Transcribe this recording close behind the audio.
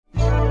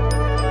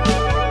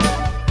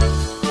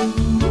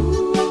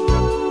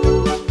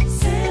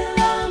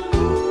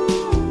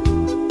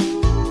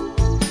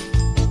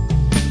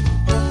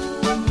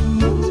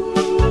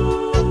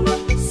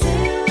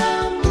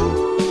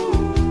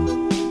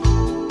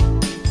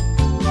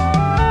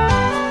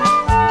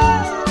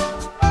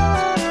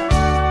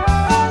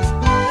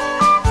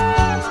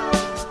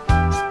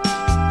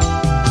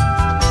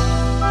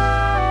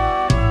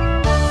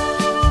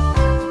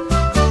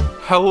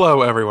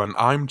Hello, everyone.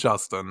 I'm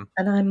Justin.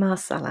 And I'm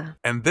Marcella.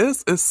 And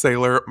this is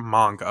Sailor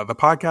Manga, the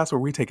podcast where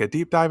we take a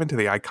deep dive into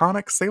the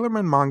iconic Sailor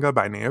Moon manga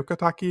by Naoko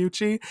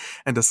Takeuchi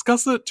and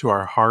discuss it to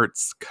our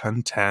heart's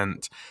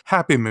content.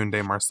 Happy Moon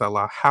Day,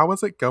 Marcella. How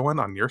is it going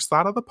on your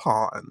side of the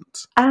pond?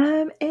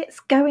 It's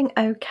going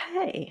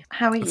okay.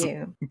 How are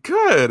you?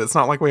 Good. It's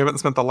not like we haven't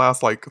spent the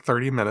last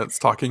 30 minutes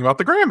talking about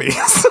the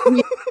Grammys.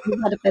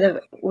 We've had a bit of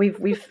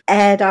we've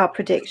aired our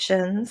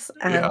predictions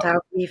and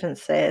our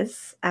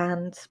grievances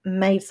and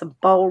made some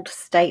bold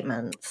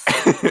statements.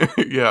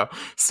 Yeah.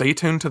 Stay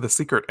tuned to the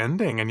secret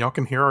ending and y'all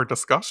can hear our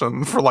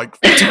discussion for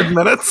 10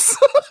 minutes.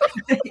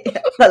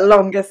 Yeah,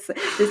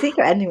 the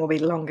secret ending will be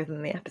longer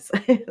than the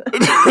episode.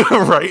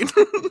 Right.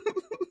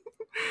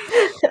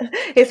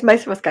 It's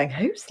most of us going,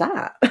 who's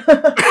that?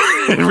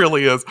 It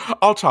really is.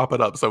 I'll chop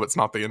it up so it's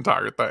not the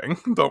entire thing.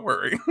 Don't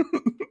worry.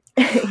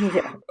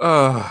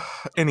 Yeah.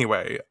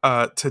 Anyway,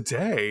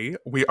 today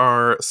we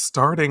are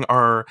starting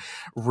our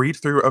read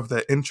through of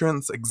the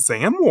Entrance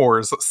Exam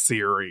Wars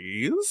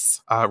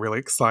series. Really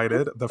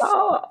excited.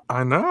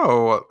 I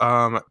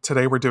know.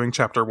 Today we're doing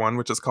chapter 1,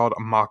 which is called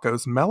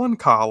Mako's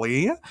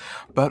Melancholy.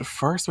 But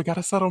first, we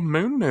gotta settle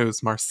Moon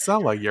News.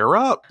 Marcella, you're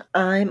up.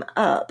 I'm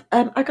up.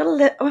 I got a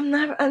little.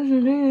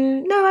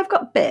 No, I've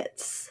got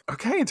bits.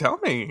 Okay, tell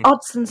me.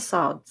 Odds and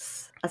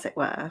sods, as it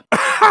were.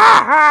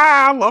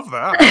 I love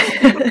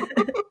that.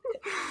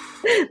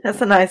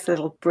 That's a nice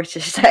little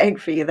British saying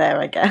for you there,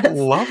 I guess.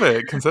 Love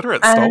it. Consider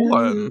it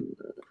stolen.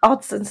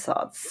 Odds and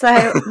sods.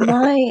 So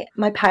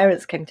my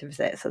parents came to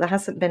visit, so there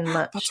hasn't been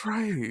much. That's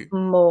right.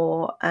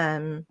 More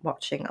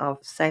watching of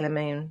Sailor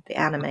Moon, the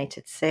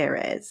animated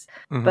series.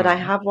 Mm-hmm. But I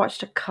have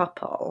watched a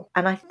couple,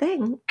 and I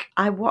think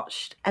I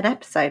watched an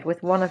episode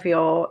with one of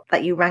your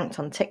that you ranked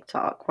on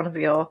TikTok. One of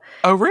your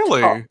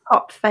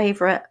top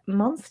favorite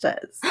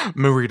monsters.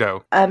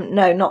 Murito.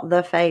 No, not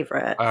the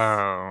favorite.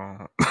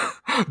 Oh.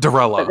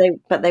 Dorella.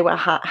 But they were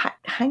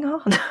hang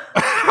on.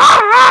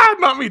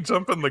 Not me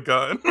jumping the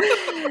gun.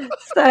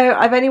 So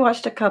I've only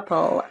watched a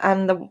couple,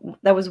 and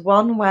there was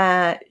one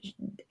where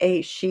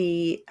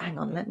she. Hang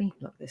on, let me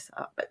look this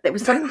up. It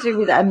was something to do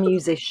with a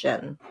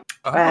musician.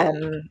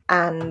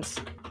 And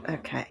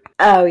okay.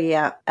 Oh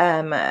yeah.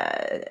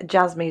 A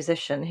jazz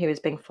musician who is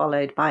being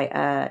followed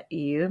by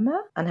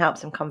Yuma and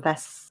helps him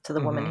confess to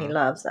the woman he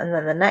loves. And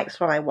then the next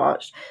one I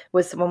watched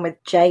was the one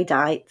with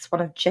Jadeite,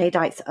 one of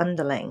Jadeite's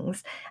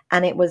underlings,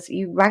 and it was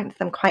you ranked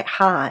them quite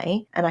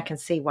high, and I can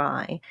see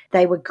why.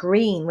 They were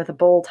green with a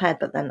bald head,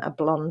 but then a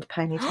blonde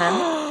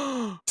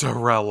ponytail.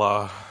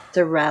 Dorella.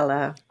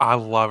 I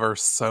love her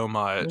so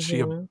much. Mm-hmm. She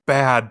a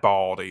bad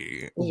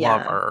baldy. Yeah,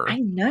 love her. I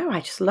know. I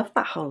just love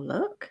that whole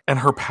look. And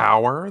her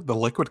power, the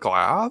liquid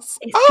glass.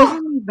 It's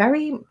giving me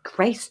very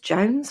Grace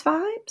Jones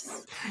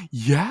vibes.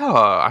 Yeah,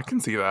 I can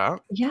see that.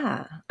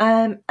 Yeah.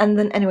 And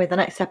then anyway, the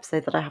next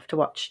episode that I have to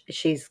watch,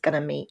 she's going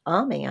to meet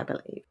Army, I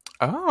believe.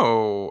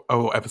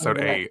 Oh,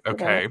 episode 8.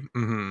 Okay.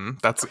 Mm-hmm.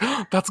 That's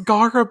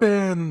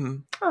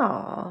Garabin.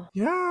 Oh.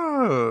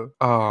 Yeah.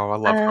 Oh, I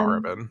love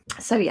Garabin.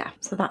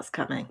 So that's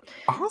coming.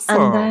 Awesome.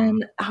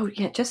 And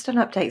then, just an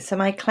update. So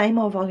my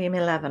Claymore Volume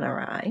 11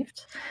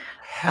 arrived.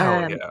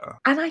 Hell yeah.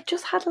 And I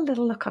just had a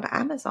little look on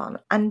Amazon.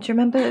 And do you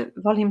remember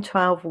Volume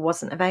 12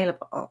 wasn't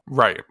available?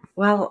 Right.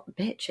 Well,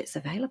 bitch, it's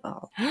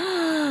available.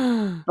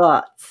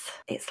 But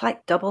it's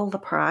like double the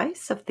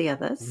price of the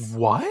others.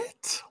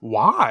 What?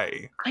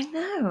 Why? I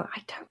know.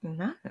 I don't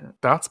know.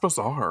 That's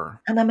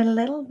bizarre. And I'm a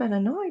little bit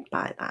annoyed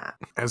by that.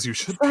 As you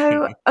should be.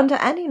 Under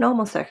be. any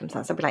normal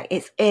circumstance, I'd be like,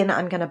 it's in,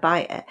 I'm going to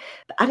buy it.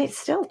 And it's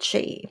still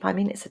cheap. I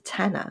mean, it's a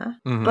tenner.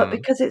 Mm-hmm. But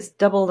because it's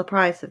double the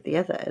price of the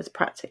others,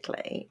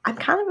 practically, I'm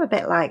kind of a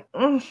bit like,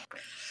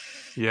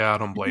 Yeah, I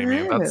don't blame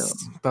you.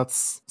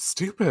 That's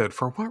stupid.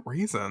 For what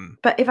reason?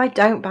 But if I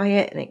don't buy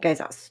it and it goes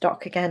out of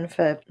stock again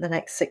for the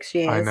next 6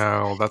 years. I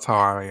know. That's how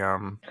I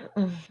am.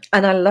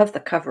 And I love the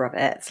cover of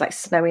it. It's like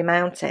snowy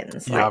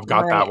mountains. Yeah, I've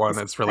got that one.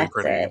 It's really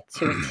pretty.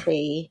 To a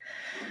T.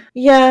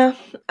 Yeah.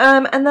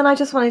 And then I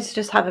just wanted to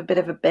just have a bit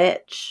of a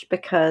bitch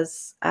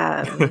because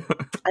I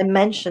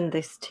mentioned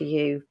this to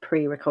you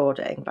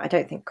pre-recording, but I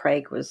don't think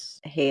Craig was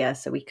here,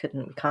 so we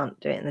can't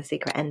do it in the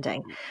secret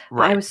ending.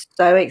 Right. But I was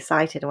so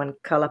excited when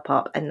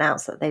Colourpop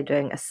announced that they're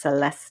doing a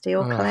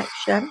Celestial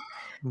collection.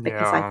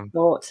 Because I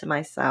thought to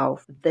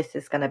myself, this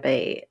is going to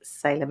be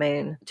Sailor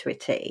Moon to a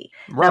T.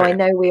 Right. Now, I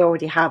know we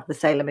already have the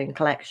Sailor Moon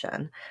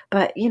collection,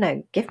 but,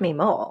 give me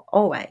more,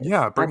 always.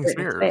 Yeah, Britney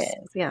Spears.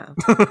 Yeah.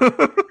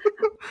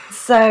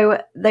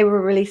 So they were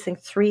releasing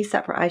 3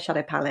 separate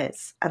eyeshadow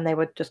palettes, and they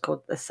were just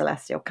called the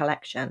Celestial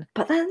Collection.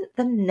 But then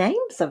the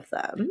names of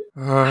them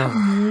have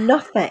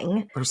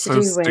nothing to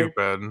do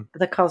stupid. With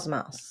the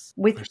cosmos.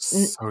 They're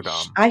so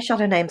dumb.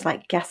 Eyeshadow names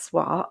like Guess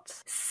What,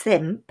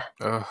 Simp,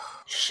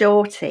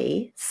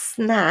 Shorty,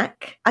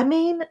 Snack. I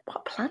mean,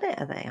 what planet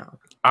are they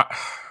on?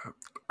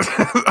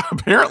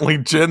 Apparently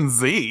Gen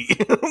Z.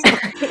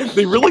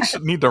 They really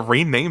should need to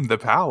rename the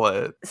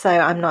palette. So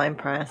I'm not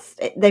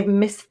impressed. They've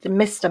missed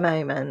a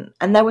moment.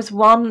 And there was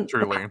one,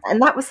 Truly.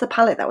 and that was the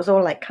palette that was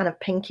all like kind of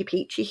pinky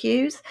peachy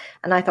hues.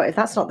 And I thought, if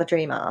that's not the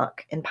Dream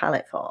Arc in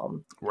palette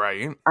form,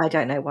 right? I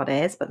don't know what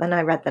is. But then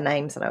I read the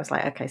names and I was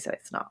like, okay, so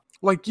it's not.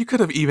 Like, you could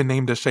have even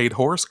named a shade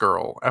Horse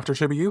Girl after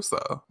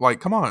Chibiusa.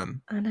 Like, come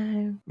on. I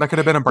know. That could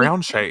have been a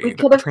brown shade. We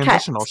could have a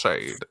transitional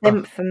shade.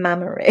 Simp for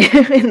Mamoru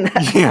in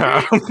there.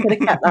 Yeah. Could have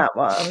kept that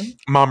one.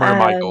 Mamoru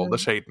Michael, the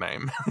shade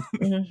name.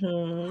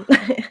 Mm-hmm.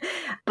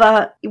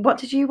 But what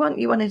did you want?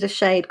 You wanted a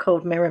shade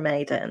called Mirror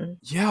Maiden.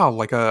 Yeah,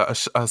 like a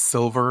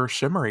silver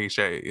shimmery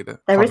shade.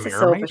 There is a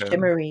silver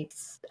shimmery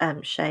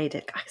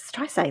shade.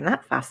 Try saying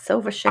that fast.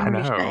 Silver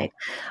shimmery shade.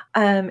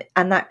 And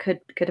that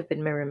could have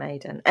been Mirror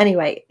Maiden.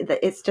 Anyway,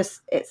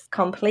 it's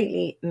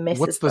completely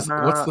misses the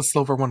mark. What's the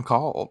silver one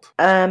called?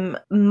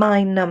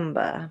 My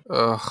Number.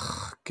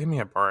 Ugh, give me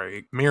a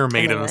break. Mirror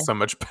Maiden is so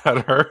much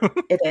better.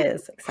 It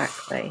is,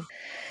 exactly.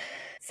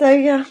 So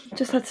yeah,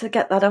 just had to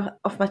get that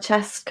off my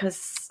chest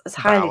because I was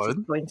highly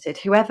disappointed.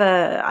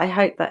 I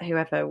hope that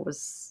whoever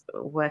was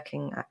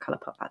working at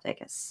Colourpop that day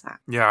gets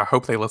sacked. Yeah, I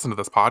hope they listen to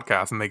this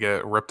podcast and they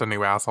get ripped a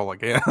new asshole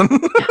again.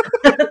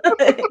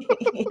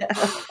 Yeah.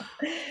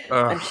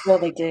 I'm sure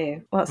they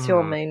do. What's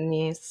your moon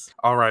news?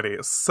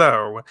 Alrighty,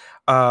 so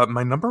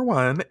my number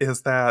one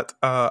is that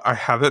I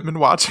haven't been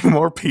watching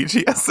more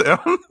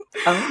PGSM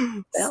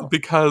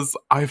because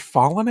I've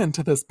fallen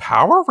into this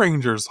Power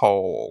Rangers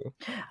hole.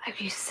 Oh,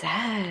 you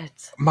said.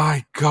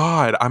 My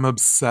God, I'm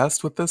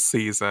obsessed with this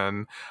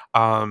season.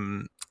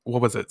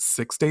 What was it,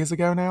 6 days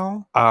ago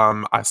now?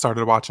 I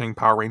started watching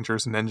Power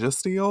Rangers Ninja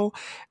Steel,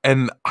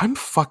 and I'm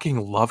fucking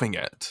loving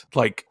it.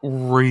 Like,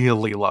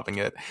 really loving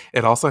it.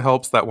 It also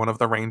helps that one of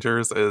the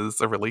Rangers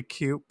is a really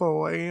cute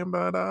boy,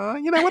 but,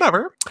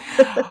 whatever.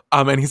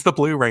 And he's the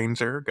Blue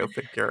Ranger, go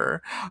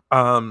figure.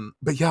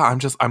 But yeah,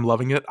 I'm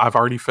loving it. I've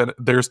already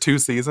there's 2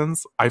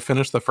 seasons. I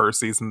finished the first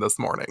season this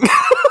morning.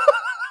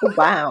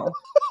 Wow.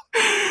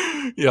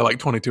 Yeah, like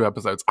 22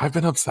 episodes. I've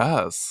been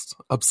obsessed.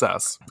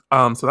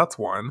 So that's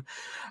one.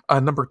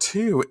 Number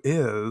 2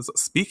 is,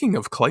 speaking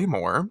of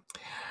Claymore,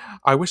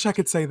 I wish I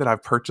could say that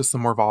I've purchased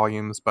some more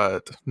volumes,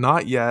 but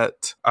not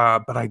yet.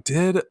 But I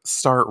did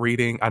start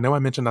reading. I know I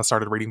mentioned I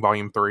started reading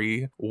volume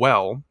 3.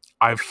 Well,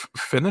 I've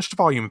finished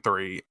volume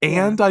 3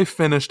 and I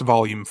finished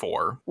volume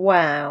 4.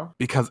 Wow.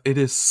 Because it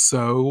is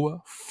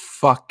so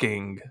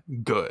fucking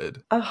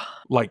good. Oh.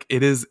 Like,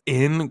 it is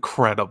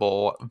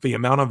incredible. The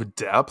amount of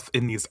depth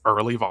in these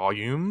early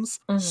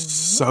volumes,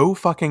 so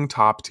fucking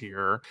top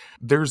tier.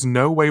 There's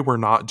no way we're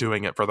not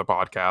doing it for the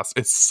podcast.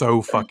 It's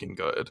so fucking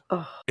good.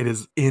 Oh. It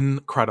is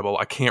incredible.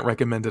 I can't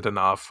recommend it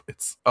enough.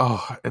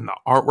 And the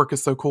artwork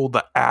is so cool.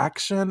 The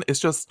action is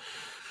just...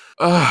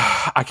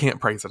 I can't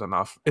praise it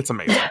enough. It's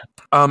amazing.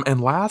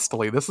 And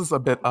lastly, this is a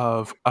bit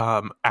of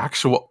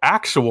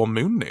actual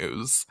moon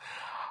news.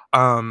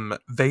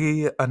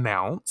 They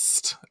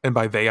announced, and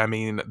by they I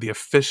mean the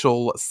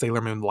official Sailor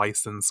Moon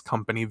license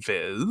company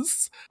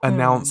Viz,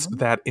 announced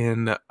that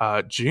in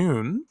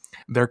June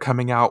they're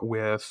coming out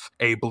with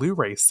a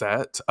Blu-ray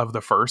set of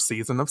the first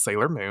season of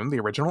Sailor Moon, the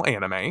original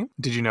anime.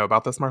 Did you know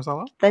about this,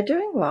 Marcella? They're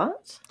doing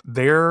what?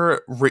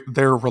 They're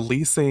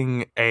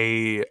releasing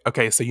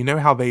so you know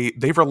how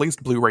they've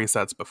released Blu-ray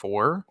sets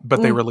before,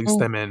 but they released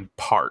them in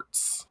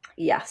parts.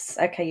 Yes.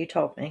 Okay, you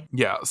told me.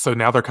 Yeah, so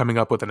now they're coming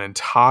up with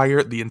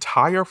the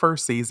entire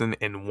first season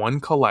in one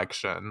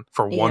collection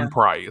for one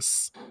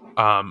price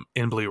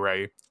in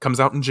Blu-ray. Comes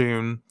out in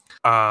June.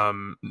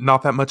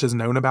 Not that much is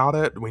known about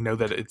it. We know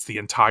that it's the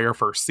entire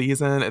first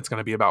season. It's going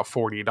to be about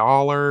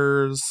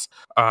 $40,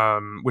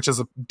 which is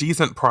a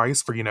decent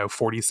price for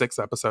 46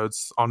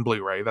 episodes on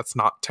Blu-ray. That's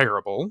not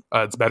terrible.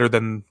 It's better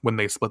than when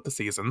they split the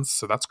seasons,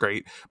 so that's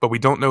great. But we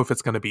don't know if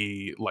it's going to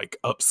be like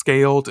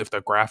upscaled, if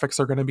the graphics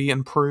are going to be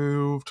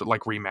improved,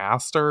 like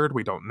remastered.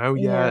 We don't know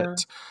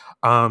yet.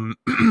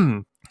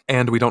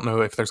 And we don't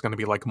know if there's going to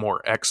be like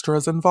more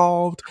extras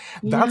involved.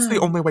 That's the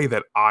only way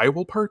that I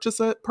will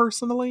purchase it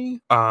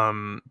personally.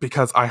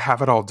 Because I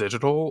have it all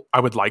digital.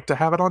 I would like to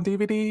have it on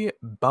DVD,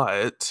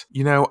 but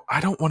I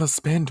don't want to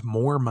spend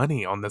more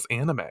money on this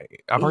anime.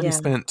 I've already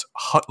spent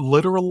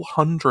literal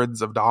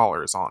hundreds of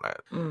dollars on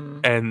it.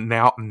 And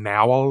now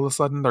all of a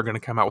sudden they're going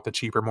to come out with a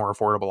cheaper, more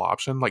affordable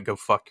option. Like, go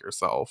fuck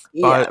yourself.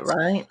 Yeah, but,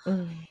 right.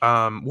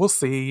 We'll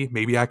see.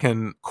 Maybe I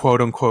can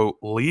quote unquote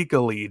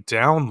legally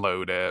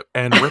download it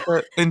and rip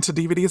it into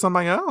DVDs on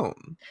my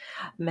own.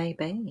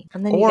 Maybe.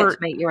 And then you get to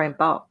make your own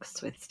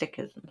box with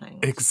stickers and things.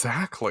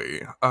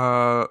 Exactly.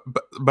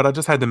 But I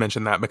just had to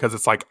mention that because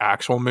it's like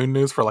actual moon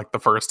news for like the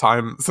first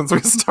time since we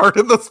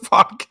started this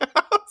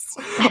podcast.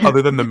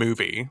 Other than the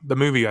movie. The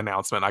movie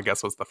announcement, I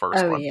guess, was the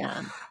first one. Oh,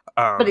 yeah.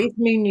 But it's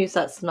moon news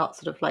that's not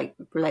sort of like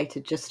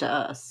related just to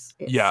us.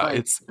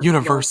 It's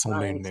universal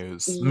moon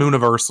news. Yeah.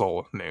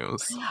 Mooniversal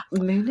news.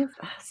 Mooniversal.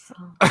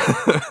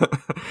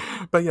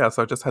 But yeah,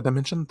 so I just had to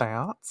mention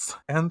that.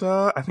 And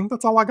I think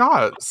that's all I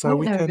got. So I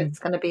we don't know can... if it's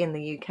going to be in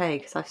the UK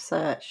because I've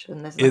searched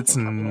and there's nothing It's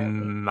coming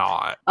up.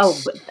 not. Oh,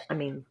 but I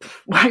mean,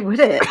 why would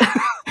it?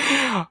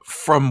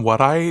 From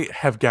what I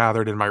have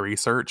gathered in my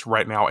research,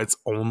 right now it's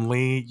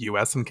only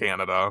US and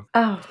Canada.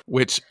 Oh.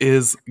 Which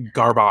is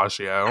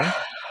garbaggio.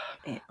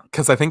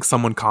 Because I think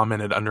someone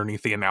commented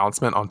underneath the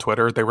announcement on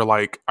Twitter, they were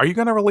like, are you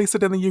going to release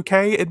it in the UK?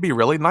 It'd be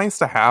really nice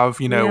to have,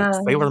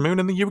 Sailor Moon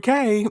in the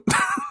UK.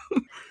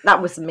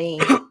 That was me.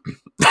 What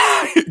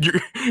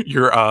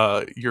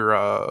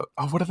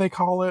do they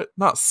call it?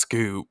 Not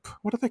Scoop.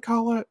 What do they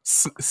call it?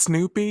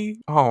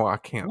 Snoopy? Oh, I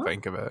can't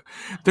think of it.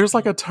 There's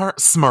like a term.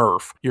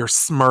 Smurf. Your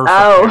Smurf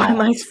account.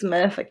 My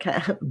Smurf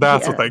account.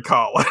 That's what they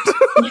call it.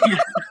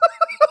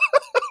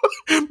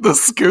 The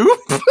Scoop?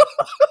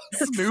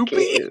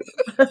 Snoopy?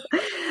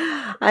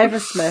 I have a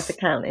Smurf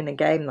account in a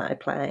game that I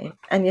play.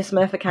 And your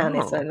Smurf account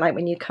is like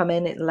when you come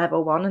in at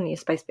level 1 and you're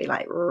supposed to be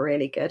like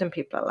really good and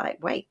people are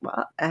like, wait,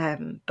 what?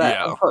 But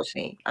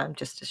unfortunately, I'm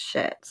just as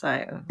shit.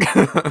 So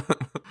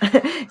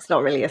it's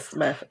not really a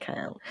Smurf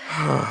account.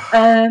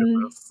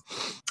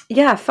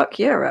 Yeah, fuck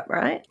Europe,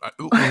 right?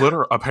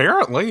 Literally,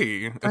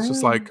 apparently. It's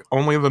just like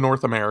only the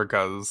North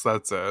Americas.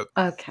 That's it.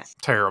 Okay.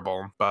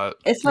 Terrible, but...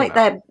 It's like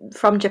they're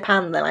from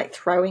Japan, they're like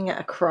throwing it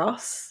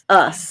across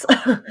us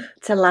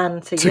to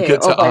land to you. To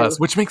get to us,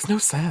 which makes no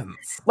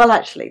sense. Well,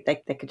 actually, they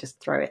could just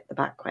throw it the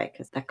back way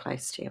because they're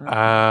close to you.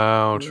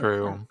 Oh,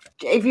 true.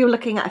 If you're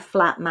looking at a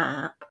flat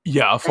map...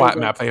 Yeah, a flat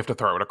map, they have to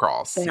throw it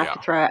across. They have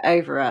to throw it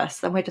over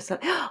us. And we're just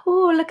like,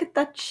 oh, look at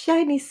that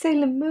shiny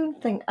Sailor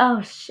Moon thing.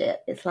 Oh,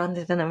 shit, it's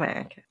landed in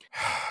America.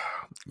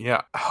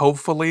 Yeah,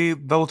 hopefully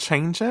they'll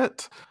change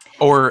it.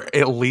 Or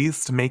at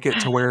least make it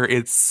to where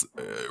it's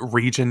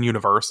region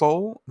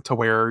universal, to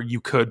where you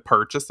could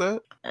purchase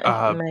it.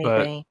 But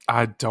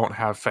I don't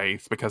have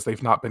faith because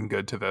they've not been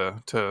good to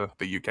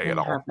the UK at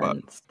all.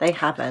 They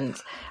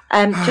haven't.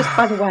 Just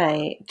by the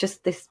way,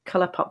 just this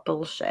ColourPop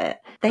bullshit.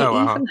 They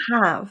even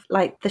have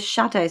like the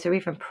shadows are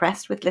even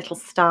pressed with little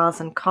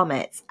stars and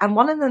comets, and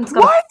one of them's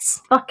got a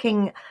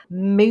fucking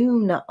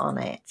moon on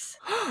it.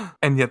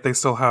 And yet they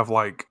still have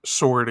like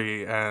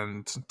Shorty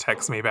and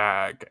Text Me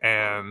Back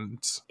and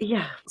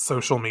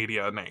social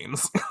media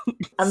names.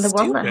 And the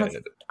one that has,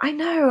 I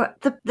know,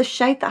 the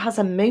shade that has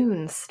a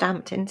moon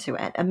stamped into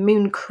it, a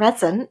moon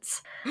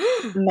crescent,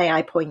 may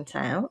I point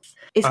out,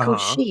 is called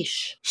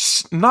Sheesh.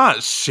 Not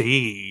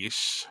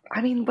Sheesh.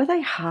 I mean, were they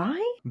high?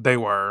 They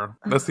were.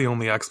 That's the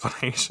only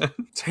explanation.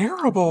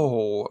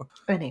 Terrible.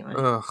 Anyway.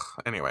 Ugh.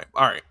 Anyway.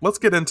 All right. Let's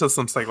get into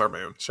some Sailor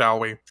Moon, shall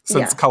we?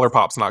 Since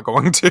ColourPop's not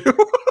going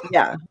to.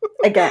 Yeah.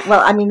 Again, well,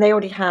 I mean, they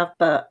already have,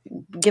 but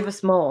give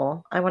us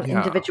more. I want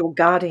individual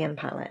Guardian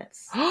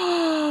palettes.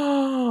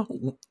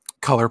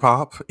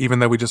 ColourPop, even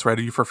though we just read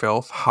you for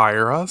filth,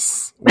 hire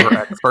us. We're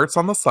experts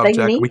on the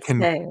subject. We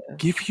can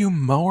give you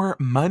more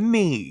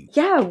money.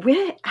 Yeah,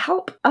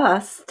 help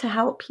us to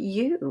help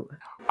you.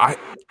 I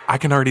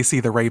can already see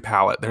the Ray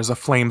palette. There's a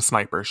Flame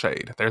Sniper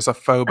shade. There's a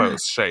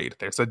Phobos shade.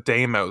 There's a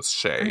Deimos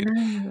shade.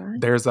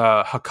 Right? There's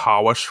a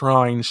Hakawa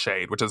Shrine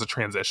shade, which is a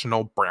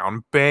transitional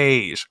brown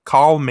beige.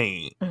 Call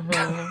me.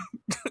 Mm-hmm.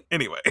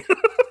 Anyway.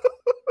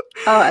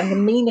 And the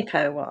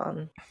Minako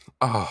one.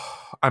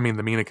 Oh, I mean,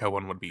 the Minako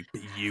one would be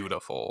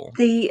beautiful.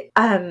 The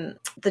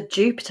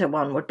Jupiter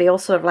one would be all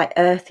sort of like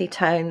earthy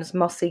tones,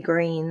 mossy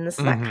greens,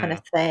 that kind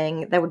of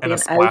thing. There would be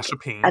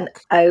an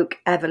oak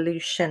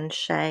evolution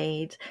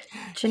shade.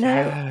 Do you know?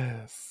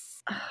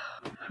 Yes.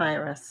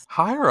 Hire us.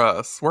 Hire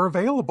us. We're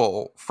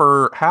available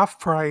for half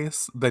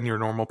price than your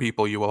normal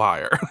people you will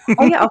hire.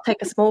 Oh yeah, I'll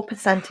take a small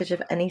percentage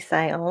of any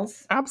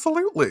sales.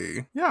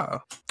 Absolutely. Yeah.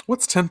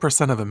 What's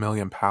 10% of 1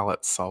 million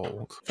pallets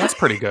sold? That's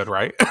pretty good,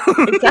 right?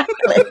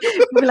 Exactly.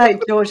 We're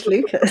like George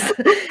Lucas.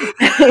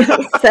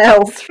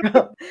 Sales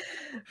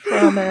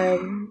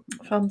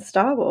from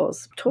Star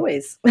Wars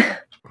toys.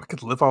 We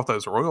could live off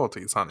those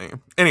royalties, honey.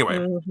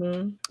 Anyway,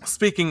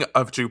 speaking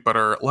of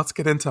Jupiter, let's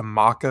get into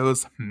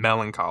Mako's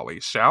Melancholy,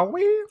 shall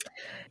we?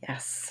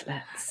 Yes,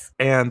 let's.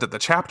 And the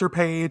chapter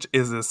page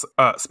is this,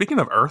 speaking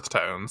of earth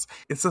tones,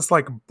 it's this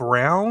like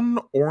brown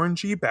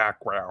orangey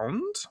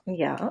background.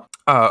 Yeah.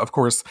 Of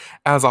course,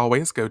 as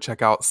always, go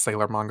check out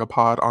Sailor Manga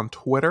Pod on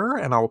Twitter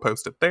and I will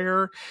post it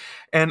there.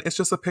 And it's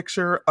just a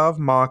picture of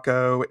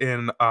Mako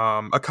in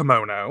a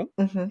kimono,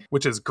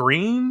 which is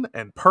green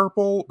and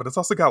purple, but it's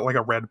also got like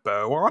a red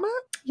bow on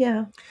it.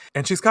 Yeah.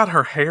 And she's got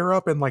her hair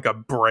up in like a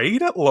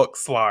braid, it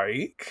looks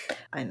like.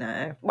 I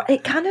know. Well,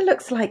 it kind of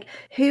looks like,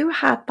 who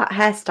had that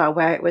hairstyle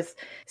where it was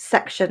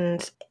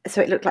sectioned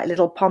so it looked like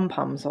little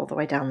pom-poms all the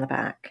way down the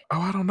back?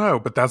 Oh, I don't know,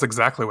 but that's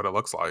exactly what it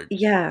looks like.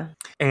 Yeah.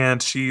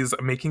 And she's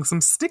making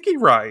some sticky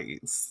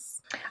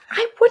rice.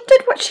 I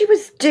wondered what she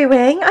was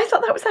doing. I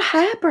thought that was a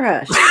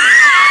hairbrush.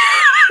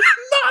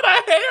 Not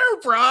a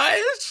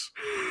hairbrush!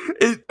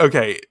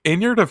 Okay,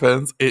 in your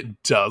defense,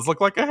 it does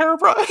look like a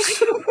hairbrush.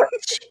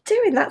 What's she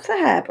doing? That's a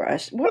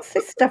hairbrush. What's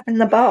this stuff in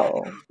the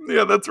bowl?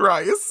 Yeah, that's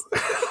rice.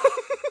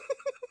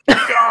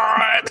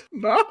 God!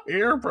 not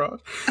hairbrush.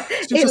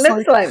 It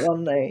looks like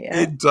one though, yeah.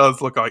 It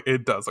does look like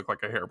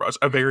a hairbrush.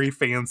 A very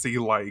fancy,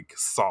 like,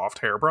 soft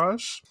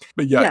hairbrush.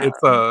 But yeah,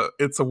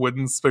 it's a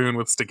wooden spoon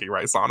with sticky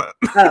rice on it.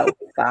 Oh,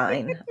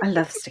 fine. I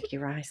love sticky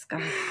rice,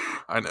 guys.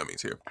 I know, me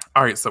too.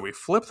 All right, so we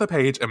flip the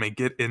page and we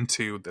get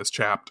into this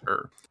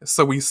chapter.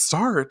 So we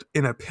start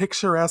in a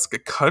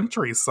picturesque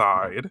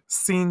countryside,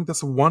 seeing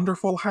this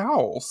wonderful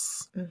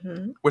house,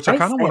 which I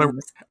kind of want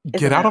to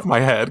get out of my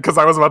head, because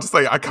I was about to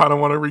say I kind of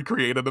want to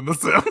recreate it in The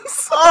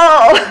Sims.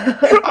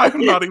 Oh!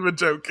 I'm not even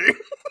joking.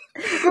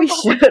 We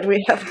should.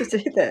 We have to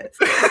do this.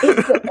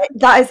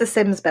 That is a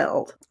Sims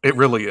build. It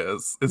really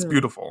is. It's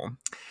beautiful.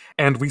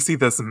 And we see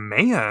this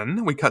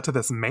man. We cut to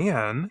this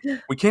man.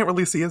 We can't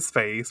really see his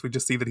face. We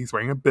just see that he's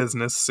wearing a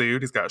business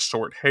suit. He's got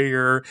short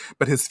hair,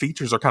 but his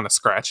features are kind of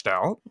scratched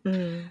out.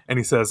 And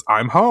he says,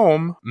 "I'm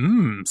home.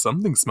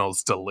 Something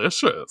smells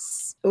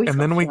delicious." Ooh, and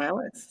then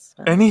flowers.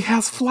 And he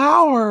has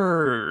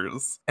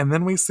flowers. And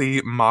then we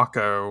see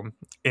Mako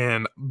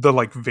in the,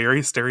 like,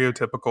 very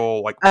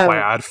stereotypical, like,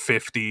 plaid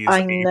 50s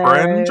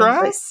apron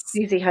dress.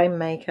 Susie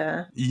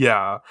Homemaker.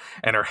 Yeah.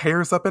 And her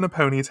hair's up in a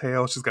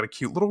ponytail. She's got a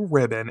cute little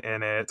ribbon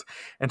in it.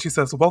 And she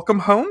says, "Welcome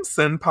home,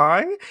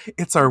 Senpai.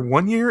 It's our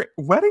 1-year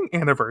wedding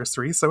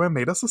anniversary, so I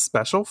made us a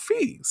special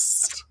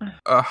feast."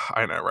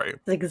 I know, right?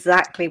 It's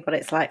exactly what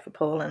it's like for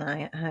Paul and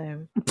I at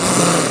home.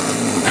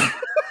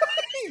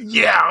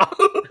 Yeah.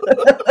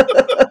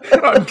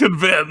 I'm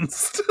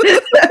convinced.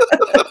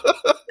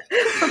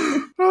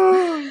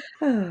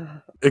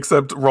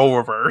 Except role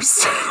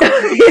reverse.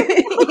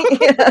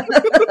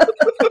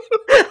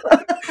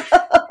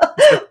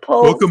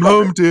 "Welcome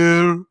home,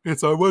 dear.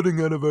 It's our wedding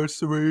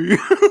anniversary."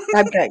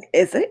 I'm going,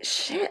 is it?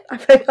 Shit, I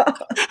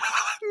forgot.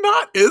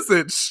 Not is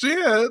it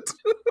shit.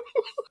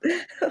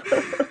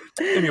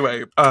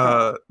 Anyway,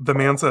 the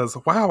man says,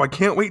 "Wow, I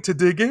can't wait to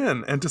dig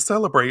in. And to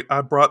celebrate,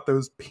 I brought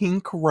those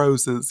pink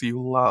roses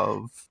you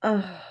love."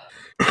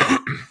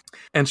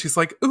 And she's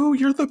like, "Ooh,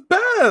 you're the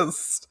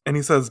best." And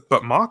he says,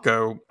 "But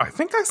Mako, I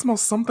think I smell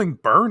something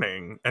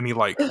burning." And he,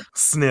 like,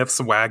 sniffs,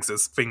 wags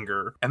his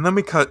finger. And then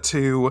we cut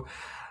to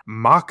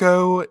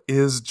Mako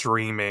is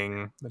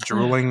dreaming,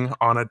 drooling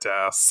on a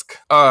desk.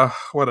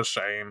 What a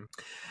shame.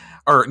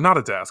 Or not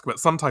a desk, but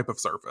some type of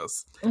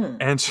surface.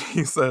 And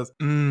she says,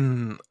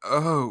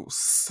 "Oh,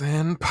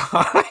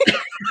 Senpai."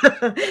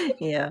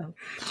 Yeah.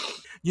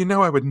 "You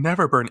know I would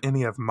never burn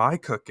any of my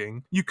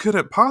cooking. You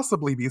couldn't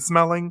possibly be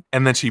smelling."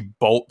 And then she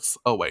bolts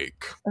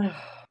awake.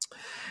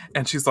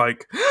 And she's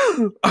like,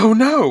 "Oh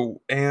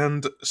no."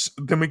 And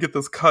then we get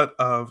this cut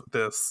of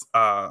this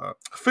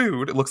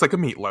food. It looks like a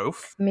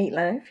meatloaf.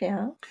 Meatloaf,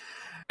 yeah.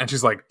 And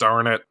she's like,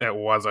 "Darn it, it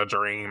was a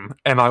dream."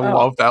 And I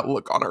love that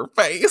look on her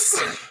face.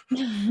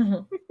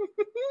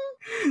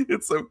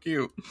 It's so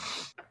cute.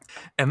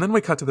 And then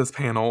we cut to this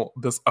panel,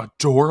 this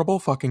adorable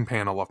fucking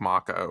panel of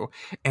Mako,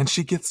 and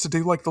she gets to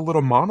do, like, the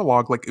little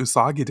monologue like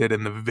Usagi did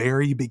in the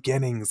very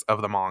beginnings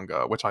of the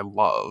manga, which I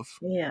love.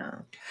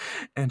 Yeah.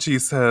 And she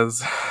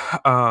says,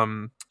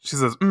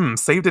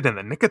 "Saved it in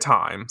the nick of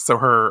time." So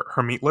her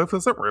meatloaf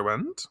isn't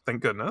ruined,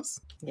 thank goodness.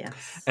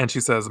 Yes. And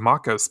she says,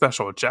 "Mako's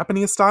special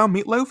Japanese-style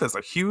meatloaf is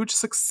a huge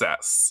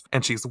success."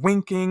 And she's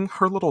winking,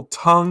 her little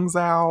tongue's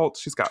out.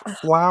 She's got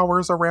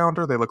flowers around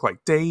her. They look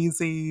like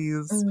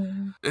daisies.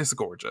 It's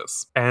gorgeous.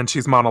 And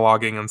she's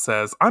monologuing and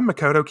says, "I'm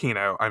Makoto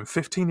Kino. I'm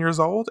 15 years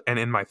old and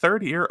in my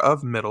 3rd year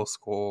of middle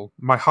school.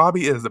 My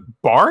hobby is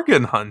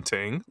bargain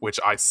hunting," which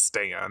I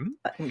stan.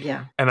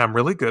 Yeah. "And I'm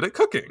really good at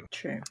cooking."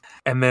 True.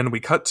 And then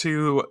we cut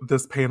to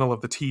this panel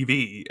of the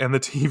TV, and the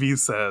TV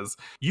says,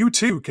 "You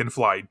too can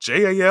fly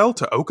JAL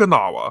to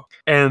Okinawa."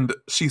 And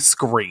she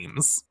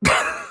screams.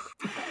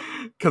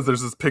 Because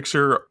there's this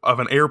picture of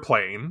an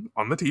airplane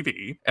on the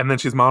TV, and then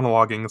she's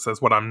monologuing and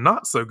says, "What I'm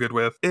not so good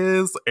with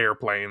is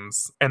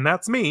airplanes. And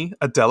that's me,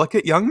 a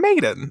delicate young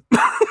maiden."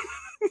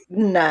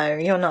 No,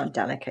 you're not a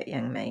delicate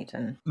young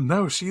maiden.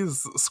 No,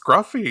 she's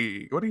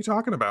scruffy. What are you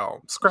talking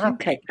about?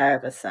 Scrappy. Take care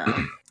of herself.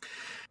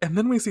 And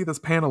then we see this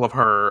panel of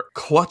her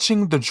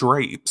clutching the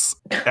drapes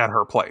at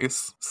her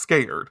place,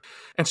 scared.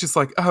 And she's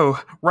like,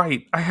 "Oh,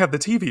 right, I had the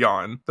TV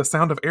on. The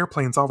sound of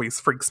airplanes always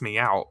freaks me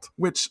out."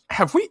 Which,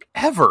 have we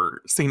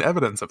ever seen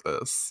evidence of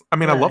this? I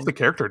mean, no. I love the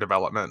character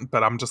development,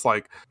 but I'm just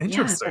like,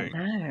 interesting.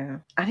 Yeah,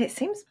 no. And it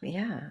seems,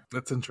 yeah.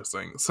 It's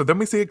interesting. So then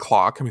we see a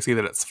clock, and we see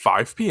that it's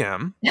 5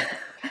 p.m.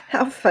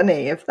 How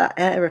funny if that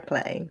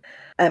airplane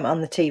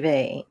on the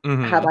TV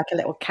had like a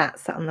little cat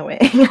sat on the wing.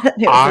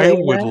 I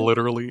would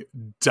literally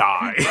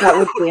die. That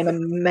would be an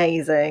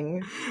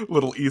amazing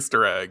little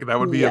Easter egg. That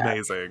would be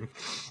amazing.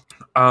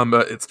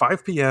 It's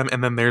 5 p.m.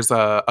 and then there's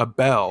a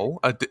bell.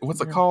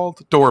 What's it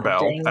called? Doorbell.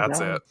 Ding That's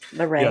dong. it.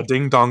 The Wraith. Yeah,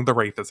 ding dong, the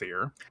Wraith is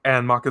here.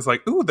 And Maka's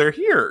like, "Ooh, they're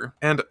here."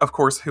 And of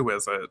course, who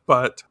is it?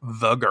 But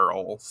the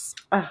girls.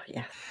 Oh,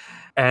 yeah.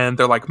 And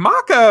they're like,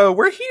 Mako,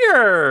 we're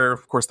here.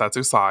 Of course, that's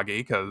Usagi,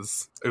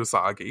 because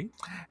Usagi.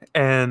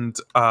 And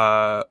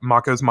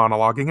Mako's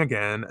monologuing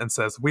again and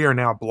says, we are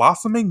now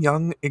blossoming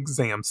young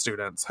exam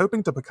students,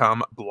 hoping to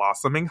become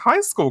blossoming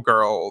high school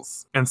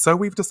girls. And so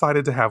we've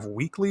decided to have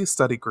weekly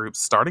study groups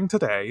starting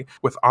today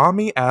with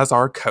Ami as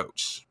our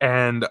coach.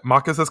 And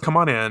Mako says, come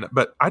on in.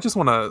 But I just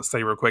want to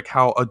say real quick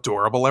how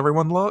adorable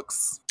everyone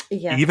looks.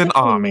 Yeah, even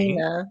Ami.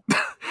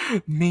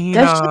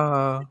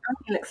 Nina.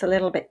 She looks a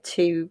little bit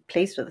too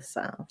pleased with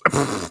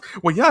herself.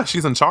 Well, yeah,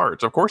 she's in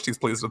charge. Of course she's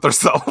pleased with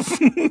herself.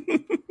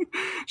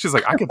 She's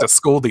like, I get to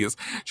school these.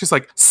 She's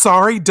like,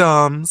 sorry,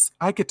 dumbs.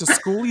 I get to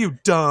school you,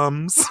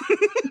 dumbs.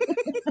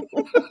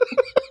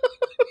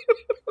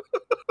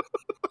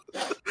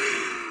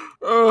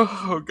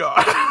 Oh,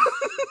 God.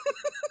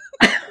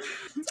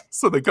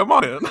 So they come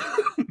on in,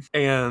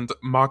 and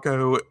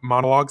Mako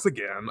monologues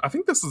again. I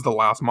think this is the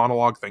last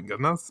monologue, thank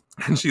goodness.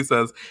 And she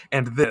says,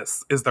 and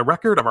this is the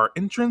record of our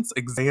entrance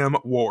exam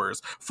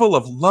wars, full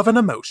of love and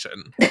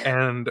emotion.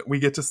 And we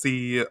get to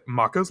see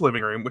Mako's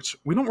living room, which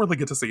we don't really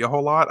get to see a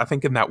whole lot. I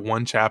think in that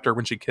one chapter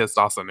when she kissed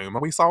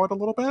Asanuma, we saw it a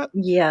little bit.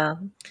 Yeah.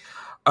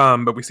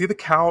 But we see the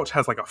couch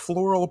has like a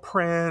floral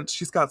print.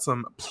 She's got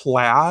some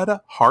plaid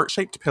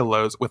heart-shaped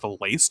pillows with a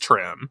lace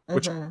trim,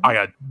 which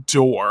I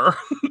adore.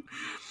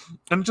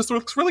 And it just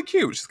looks really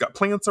cute. She's got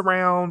plants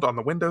around on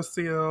the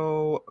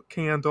windowsill,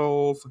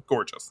 candles,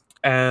 gorgeous.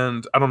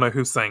 And I don't know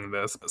who's saying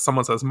this, but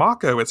someone says,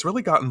 Mako, it's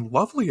really gotten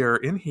lovelier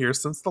in here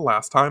since the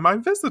last time I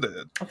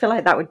visited. I feel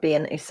like that would be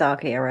an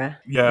Usagi era.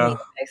 Yeah.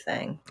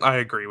 Thing. I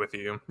agree with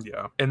you.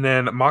 Yeah. And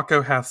then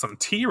Mako has some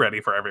tea ready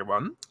for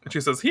everyone. And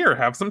she says, here,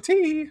 have some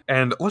tea.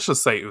 And let's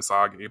just say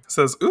Usagi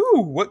says,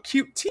 ooh, what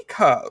cute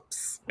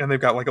teacups. And they've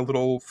got like a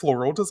little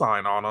floral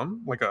design on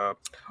them, like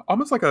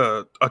almost like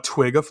a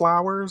twig of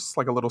flowers,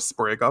 like a little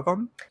sprig of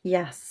them.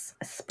 Yes,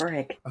 a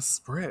sprig. A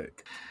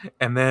sprig.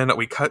 And then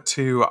we cut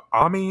to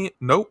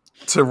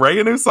to Rei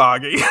and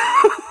Usagi.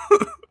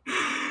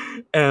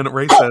 And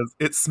Rei says,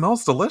 it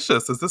smells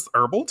delicious. Is this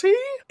herbal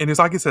tea? And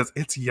Usagi says,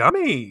 it's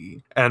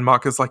yummy. And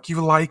Mako's like,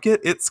 you like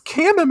it? It's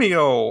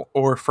chamomile.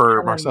 Or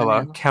for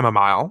Marcella,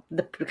 chamomile.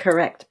 The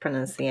correct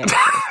pronunciation.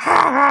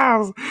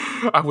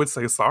 I would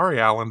say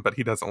sorry, Alan, but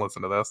he doesn't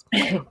listen to this.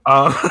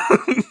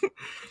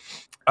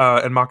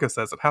 And Mako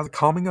says, it has a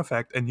calming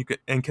effect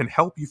and can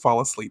help you fall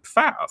asleep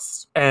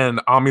fast.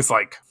 And Ami's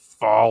like,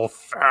 fall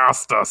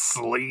fast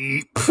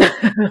asleep.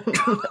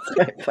 That's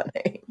very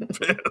funny.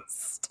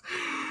 Pissed.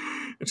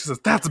 And she says,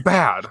 that's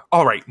bad.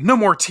 All right, no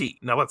more tea.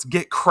 Now let's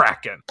get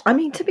cracking. I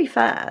mean, to be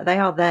fair, they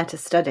are there to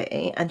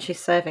study, and she's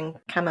serving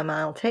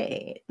chamomile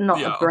tea,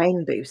 not a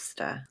brain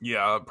booster.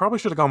 Yeah, probably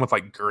should have gone with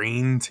like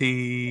green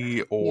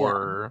tea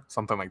or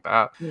something like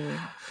that.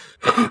 Yeah.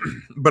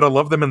 But I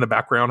love them in the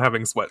background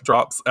having sweat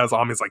drops as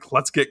Ami's like,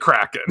 let's get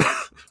cracking.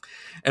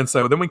 And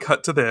so then we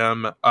cut to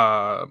them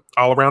all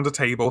around a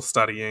table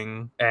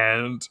studying,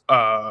 and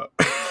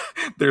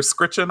they're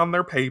scritching on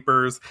their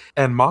papers,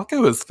 and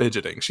Mako is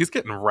fidgeting. She's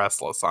getting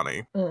restless,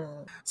 honey.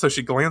 So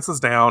she glances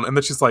down, and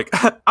then she's like,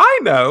 I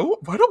know.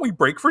 Why don't we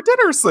break for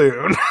dinner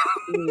soon?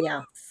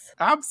 Yes.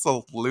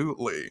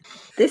 Absolutely.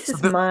 This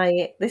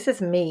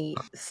is me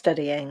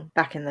studying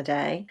back in the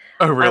day.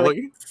 Oh, really?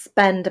 I would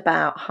spend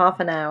about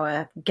half an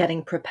hour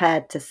getting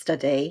prepared to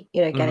study,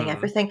 getting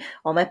everything,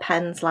 all my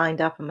pens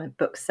lined up and my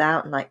books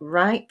out and like,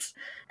 right,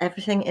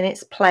 everything in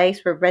its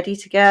place. We're ready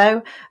to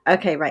go.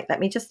 Okay, right.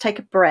 Let me just take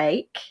a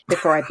break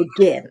before I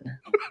begin.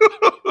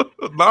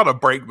 Not a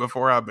break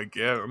before I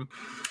begin.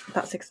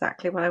 That's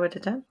exactly what I would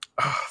have done.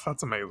 Oh,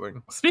 that's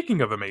amazing.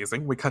 Speaking of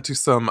amazing, we cut to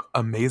some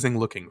amazing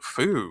looking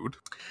food.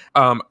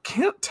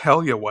 Can't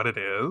tell you what it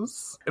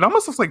is. It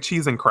almost looks like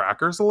cheese and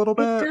crackers a little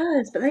bit. It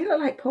does, but they look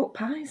like pork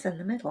pies in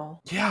the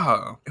middle.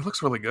 Yeah, it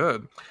looks really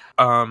good.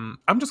 I'm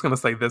just going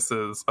to say this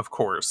is, of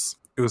course,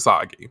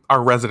 Usagi,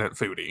 our resident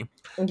foodie.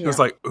 Yeah. It's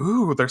like,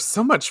 ooh, there's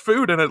so much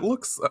food and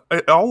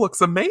it all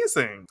looks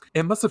amazing.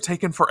 It must have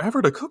taken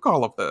forever to cook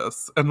all of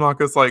this. And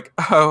Mako's like,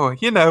 oh,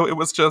 it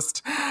was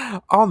just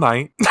all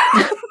night.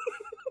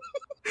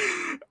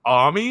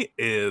 Ami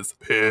is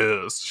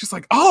pissed. She's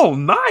like, all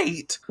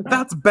night?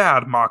 That's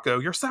bad, Mako.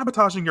 You're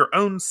sabotaging your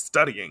own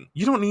studying.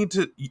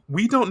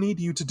 We don't need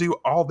you to do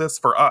all this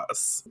for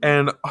us.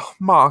 And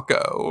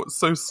Mako,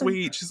 so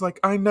sweet. She's like,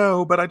 I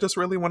know, but I just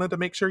really wanted to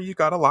make sure you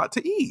got a lot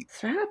to eat.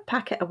 Throw a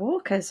packet of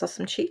Walkers or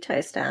some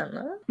Cheetos down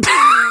there.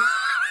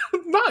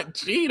 Not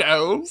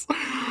Cheetos.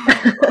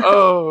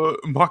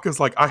 Mako's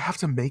like, I have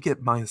to make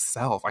it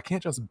myself. I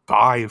can't just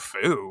buy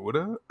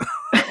food.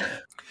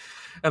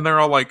 And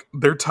they're all like,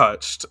 they're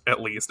touched, at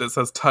least. It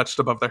says touched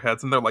above their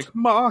heads. And they're like,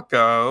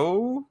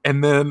 Mako.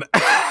 And then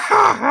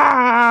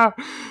the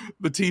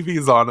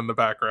TV's on in the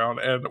background.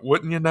 And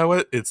wouldn't you know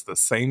it, it's the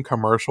same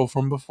commercial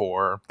from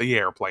before, the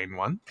airplane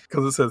one.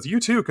 Because it says,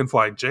 you too can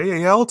fly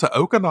JAL to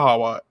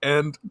Okinawa.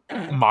 And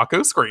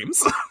Mako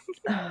screams.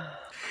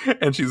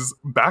 And she's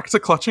back to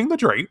clutching the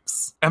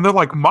drapes. And they're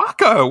like,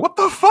 Mako, what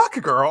the fuck,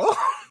 girl?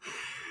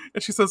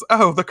 And she says,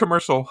 oh, the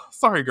commercial.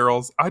 Sorry,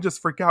 girls. I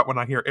just freak out when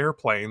I hear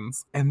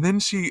airplanes. And then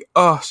she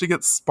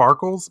gets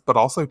sparkles, but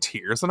also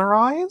tears in her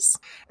eyes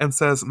and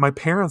says, my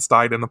parents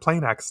died in a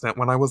plane accident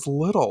when I was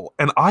little.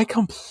 And I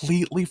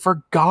completely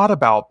forgot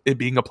about it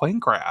being a plane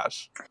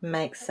crash.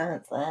 Makes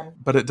sense then.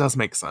 But it does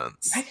make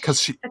sense.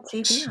 Because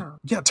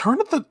yeah,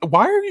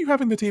 why are you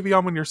having the TV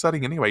on when you're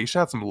studying anyway? You should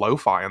have some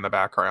lo-fi in the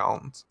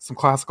background. Some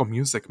classical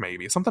music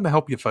maybe. Something to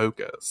help you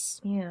focus.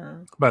 Yeah.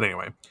 But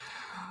anyway.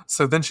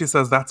 So then she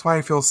says, that's why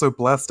I feel so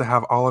blessed to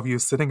have all of you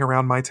sitting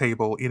around my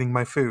table eating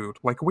my food,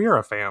 like we're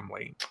a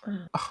family.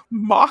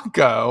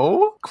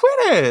 Mako,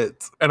 quit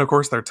it! And of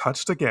course they're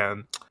touched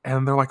again.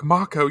 And they're like,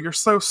 Mako, you're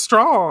so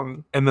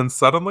strong. And then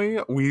suddenly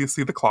we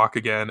see the clock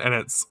again and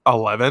it's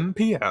 11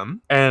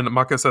 p.m. And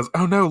Mako says,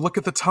 oh no, look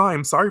at the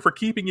time. Sorry for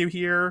keeping you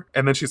here.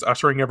 And then she's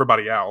ushering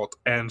everybody out.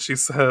 And she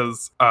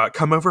says,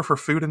 come over for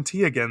food and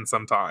tea again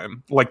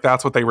sometime. Like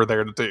that's what they were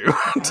there to do,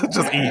 to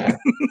just eat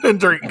and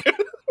drink.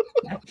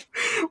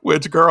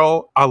 Which,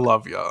 girl, I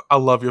love you. I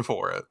love you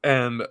for it.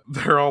 And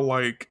they're all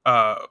like,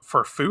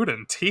 for food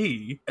and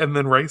tea. And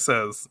then Ray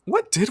says,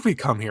 what did we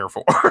come here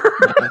for?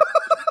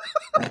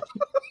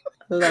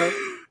 Love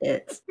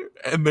it.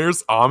 And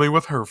there's Ami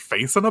with her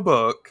face in a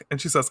book, and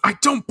she says, I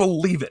don't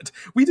believe it.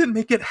 We didn't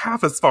make it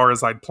half as far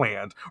as I'd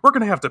planned. We're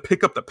going to have to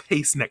pick up the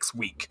pace next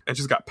week. And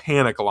she's got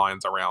panic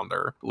lines around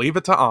her. Leave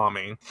it to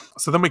Ami.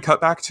 So then we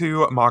cut back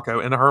to Mako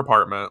in her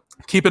apartment.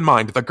 Keep in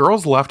mind, the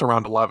girls left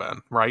around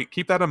 11, right?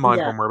 Keep that in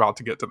mind when we're about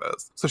to get to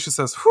this. So she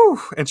says, whew,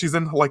 and she's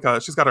in like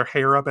she's got her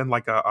hair up in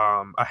like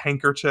a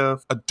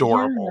handkerchief.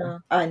 Adorable.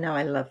 Yeah. I know,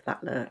 I love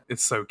that look.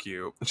 It's so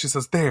cute. And she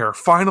says, there,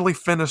 finally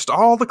finished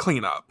all the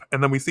cleanup.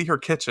 And then we see her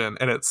kitchen,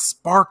 and it's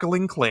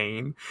sparkling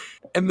clean.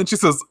 And then she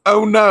says,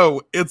 oh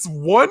no, it's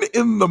 1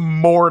 a.m.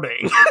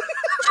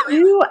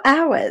 2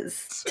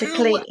 hours to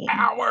clean. 2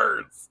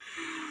 hours.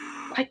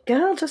 Like,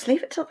 girl, just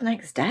leave it till the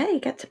next day.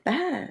 Get to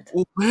bed.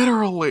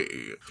 Literally.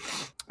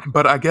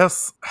 But I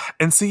guess,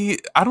 and see,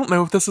 I don't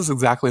know if this is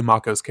exactly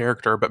Mako's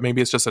character, but maybe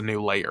it's just a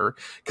new layer.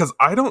 Because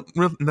I don't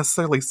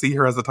necessarily see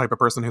her as the type of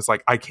person who's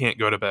like, I can't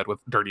go to bed with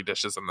dirty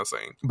dishes in the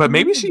sink. But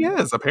maybe she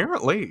is,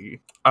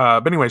 apparently.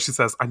 But anyway, she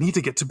says, I need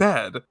to get to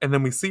bed. And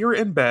then we see her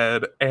in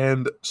bed,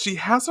 and she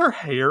has her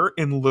hair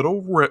in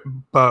little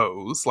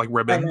bows, like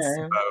ribbons. I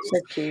know. Bows.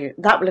 So cute.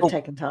 That would have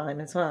taken time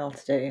as well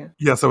to do.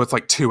 Yeah, so it's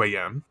like 2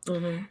 a.m.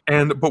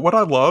 But what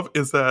I love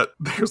is that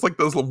there's like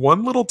this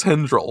one little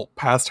tendril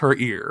past her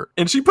ear,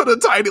 and she put a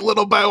tiny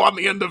little bow on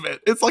the end of it.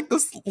 It's like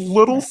this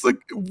little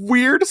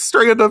weird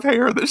strand of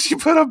hair that she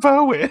put a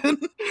bow in.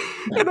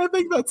 And I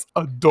think that's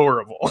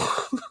adorable.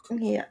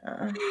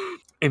 Yeah.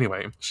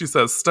 Anyway, she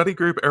says, study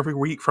group every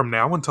week from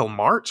now until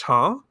March,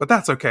 huh? But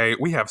that's okay.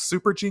 We have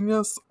Super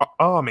Genius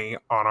Ami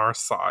on our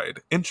side.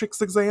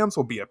 Entrance exams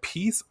will be a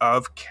piece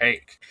of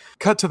cake.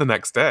 Cut to the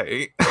next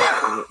day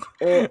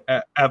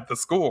at the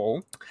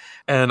school.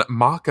 And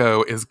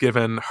Mako is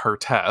given her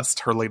test,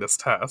 her latest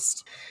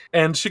test.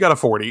 And she got a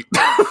 40.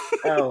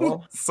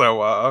 Oh.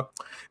 So,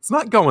 it's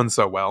not going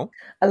so well.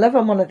 I love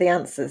on one of the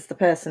answers, the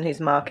person who's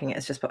marking it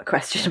has just put a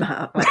question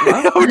mark. Like,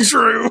 what? Oh,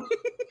 true.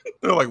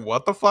 They're like,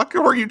 what the fuck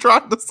were you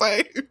trying to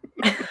say?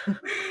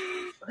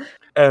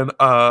 And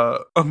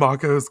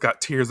Mako's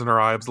got tears in her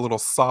eyes, a little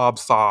sob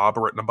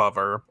written above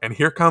her. And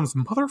here comes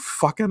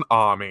motherfucking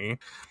Ami,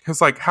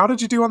 who's like, how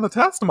did you do on the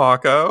test,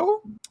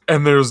 Mako?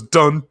 And there's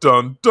dun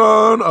dun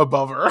dun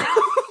above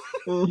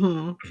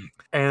her.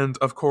 And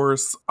of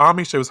course,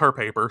 Ami shows her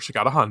paper. She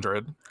got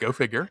 100. Go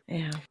figure.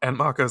 Yeah. And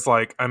Mako's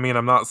like, I mean,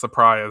 I'm not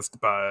surprised,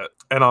 but...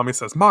 And Ami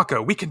says,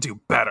 Mako, we can do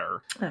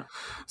better. Oh.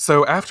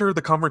 So after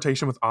the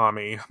confrontation with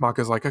Ami,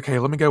 Mako's like, okay,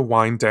 let me go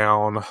wind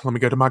down. Let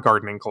me go to my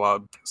gardening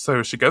club.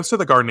 So she goes to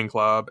the gardening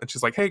club, and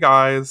she's like, hey,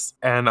 guys.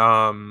 And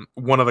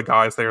one of the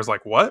guys there is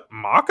like, what?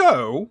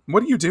 Mako?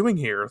 What are you doing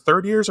here?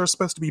 Third years are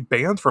supposed to be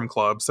banned from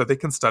clubs so they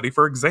can study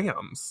for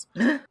exams.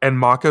 And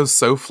Mako's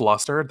so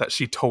flustered that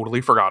she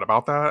totally forgot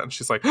about that. And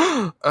she's like,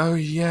 oh,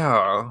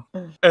 yeah.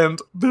 And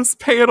this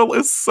panel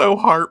is so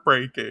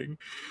heartbreaking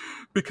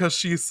because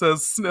she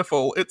says,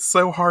 Sniffle, it's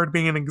so hard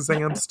being an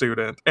exam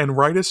student. And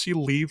right as she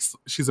leaves,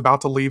 she's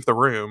about to leave the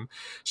room,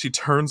 she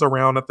turns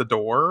around at the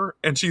door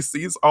and she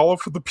sees all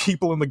of the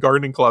people in the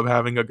gardening club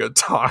having a good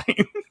time.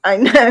 I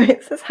know,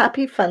 it says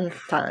happy fun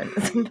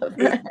times.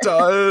 It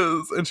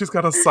does. And she's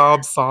got a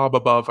sob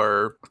above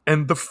her.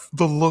 And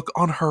the look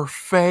on her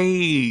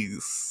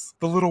face.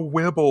 The little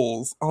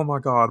wibbles. Oh my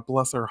God,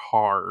 bless her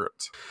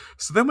heart.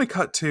 So then we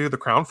cut to the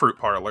Crown Fruit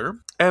Parlor.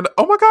 And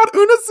oh my God,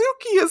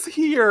 Unazuki is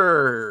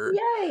here.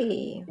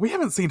 Yay. We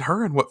haven't seen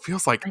her in what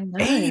feels like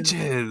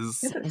ages.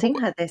 We haven't seen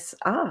her this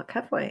arc,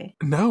 have we?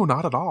 No,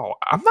 not at all.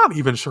 I'm not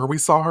even sure we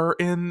saw her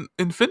in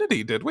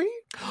Infinity, did we?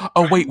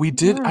 Oh wait, we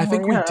did. I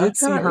think we did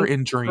see her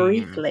in Dream.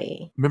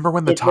 Briefly. Remember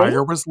when the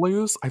tiger was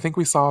loose? I think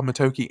we saw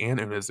Motoki and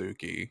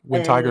Unazuki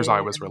when Tiger's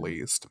Eye was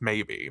released.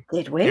 Maybe.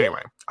 Did we?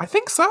 Anyway, I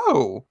think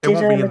so. Did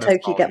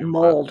Motoki get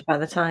mauled by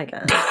the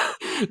tiger?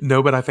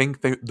 No, but I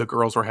think the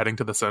girls were heading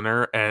to the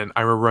center, and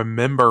I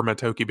remember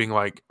Matoki being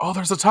like, "Oh,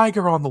 there's a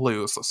tiger on the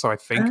loose." So I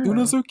think Oh,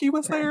 Unazuki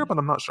was okay. there, but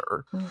I'm not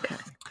sure. Okay.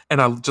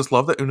 And I just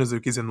love that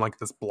Unazuki's in like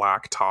this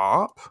black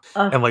top,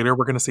 and later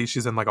we're gonna see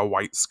she's in like a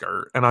white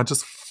skirt, and I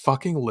just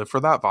fucking live for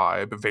that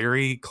vibe.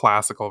 Very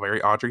classical,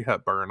 very Audrey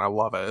Hepburn. I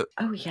love it.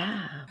 Oh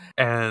yeah.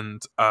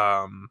 And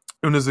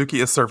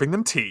Unazuki is serving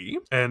them tea,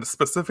 and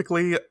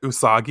specifically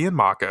Usagi and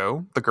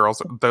Mako, the girls,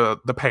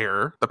 the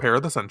pair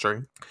of the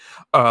century.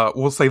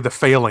 We'll say the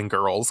failing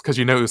girls, because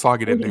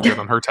Usagi didn't do good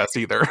on her test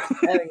either.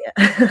 Oh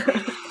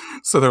yeah.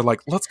 So they're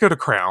like, let's go to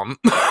Crown.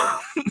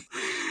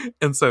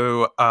 And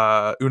so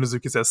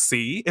Unazuki says,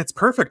 see, it's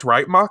perfect,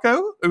 right,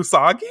 Mako?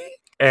 Usagi?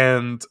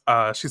 And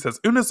she says,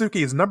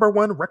 Unazuki's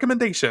 #1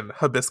 recommendation,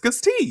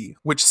 hibiscus tea,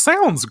 which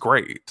sounds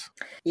great.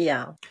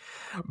 Yeah.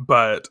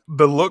 But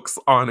the looks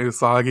on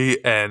Usagi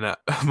and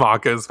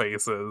Mako's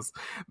faces,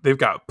 they've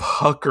got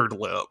puckered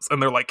lips,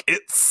 and they're like,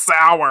 it's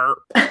sour.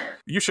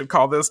 You should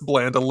call this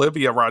blend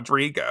Olivia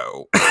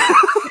Rodrigo.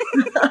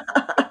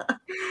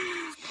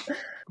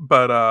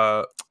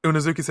 But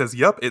Unazuki says,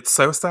 yup, it's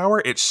so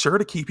sour, it's sure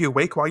to keep you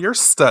awake while you're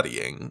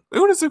studying.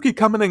 Unazuki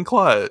coming in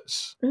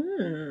clutch.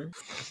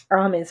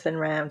 Armin's been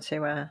round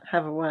to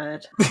have a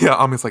word. Yeah,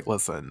 Armin's like,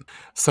 listen,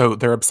 so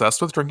they're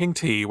obsessed with drinking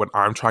tea when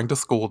I'm trying to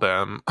school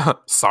them.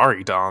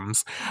 Sorry,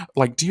 dumbs.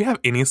 Like, do you have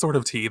any sort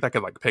of tea that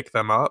could, like, pick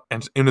them up?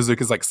 And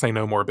Unazuki's like, say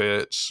no more,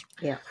 bitch.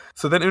 Yeah.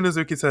 So then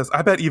Unazuki says,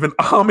 I bet even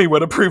Ami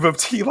would approve of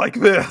tea like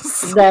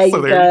this. There so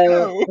you there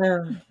go. you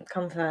go.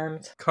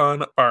 Confirmed.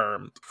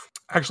 Confirmed.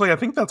 Actually, I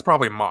think that's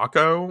probably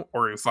Mako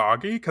or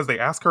Usagi, because they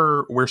ask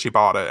her where she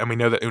bought it, and we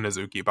know that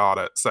Unazuki bought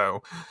it.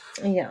 So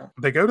yeah,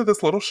 they go to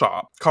this little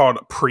shop called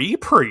Pre,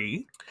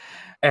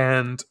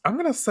 and I'm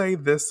going to say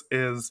this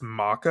is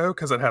Mako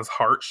because it has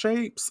heart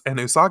shapes, and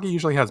Usagi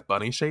usually has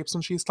bunny shapes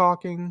when she's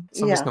talking,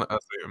 so I'm just going to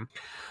assume.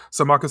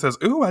 So Mako says,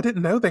 ooh, I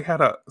didn't know they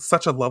had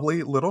such a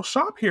lovely little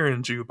shop here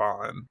in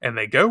Juban. And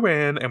they go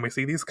in, and we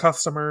see these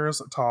customers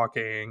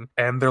talking,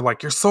 and they're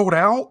like, you're sold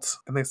out?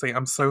 And they say,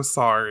 I'm so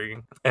sorry.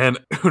 And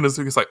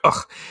Unazuki's like,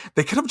 ugh,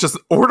 they could have just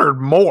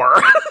ordered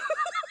more.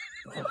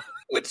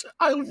 Which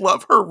I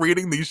love her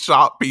reading these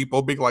shop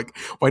people being like,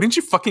 why didn't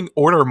you fucking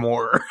order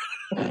more?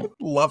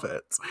 Love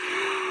it.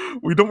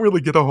 We don't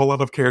really get a whole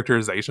lot of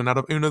characterization out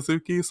of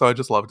Unazuki, so I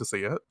just love to see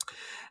it.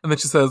 And then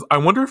she says, I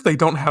wonder if they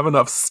don't have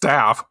enough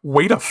staff.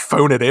 Way to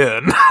phone it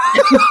in.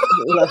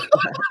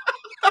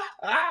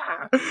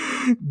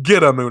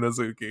 Get him,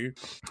 Unazuki.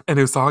 And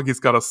Usagi's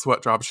got a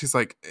sweat drop. She's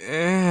like,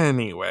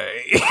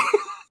 anyway.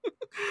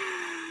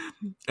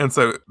 And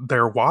so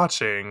they're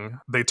watching,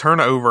 they turn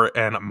over,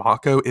 and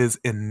Mako is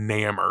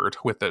enamored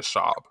with this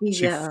shop.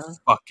 Yeah. She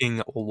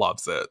fucking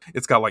loves it.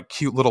 It's got like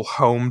cute little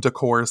home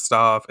decor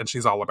stuff, and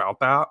she's all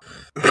about that.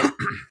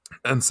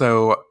 And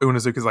so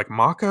Unazuki's like,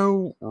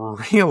 Mako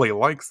really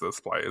likes this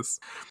place.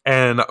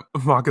 And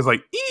Mako's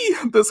like,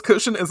 this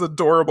cushion is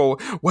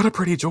adorable. What a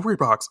pretty jewelry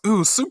box.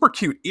 Ooh, super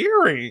cute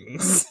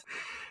earrings.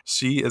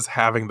 She is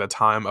having the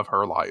time of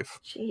her life.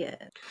 She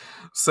is.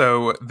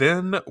 So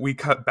then we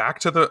cut back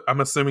to I'm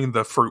assuming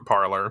the fruit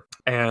parlor,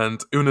 and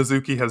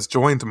Unazuki has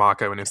joined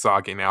Mako and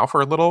Usagi now for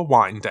a little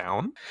wind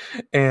down.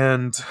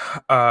 And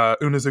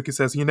Unazuki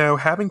says,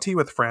 having tea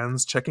with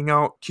friends, checking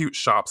out cute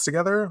shops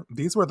together,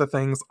 these were the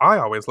things I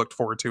always looked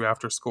forward to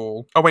after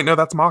school. Oh wait, no,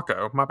 that's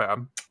Mako. My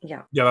bad.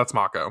 Yeah, that's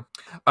Mako.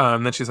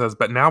 Then she says,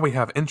 but now we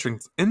have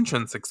entrance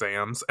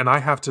exams, and I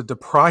have to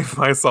deprive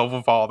myself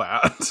of all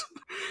that.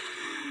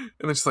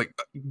 And then she's like,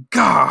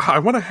 God, I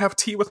want to have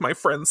tea with my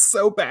friends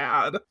so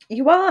bad.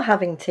 You are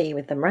having tea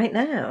with them right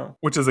now.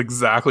 Which is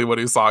exactly what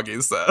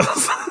Usagi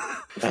says.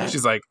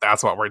 She's like,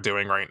 that's what we're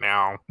doing right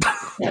now.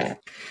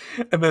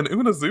 And then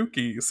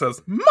Unazuki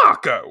says,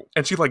 Mako!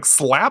 And she like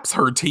slaps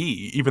her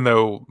tea, even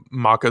though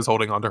Mako's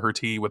holding onto her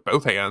tea with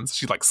both hands.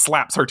 She like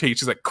slaps her tea.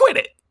 She's like, quit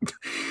it!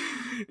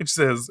 And she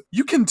says,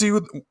 you can do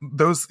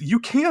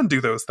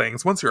those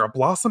things once you're a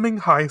blossoming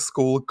high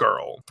school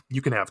girl.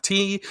 You can have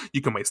tea,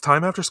 you can waste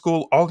time after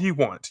school all you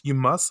want. You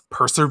must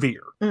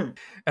persevere.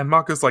 And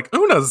Mako's like,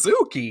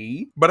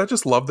 Unazuki? But I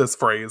just love this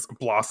phrase,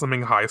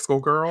 blossoming high school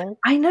girl.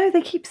 I know,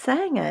 they keep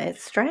saying it.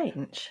 It's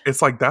strange.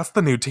 It's like, that's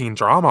the new teen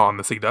drama on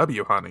the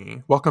CW,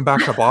 honey. Welcome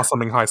back to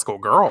blossoming high school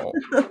girl.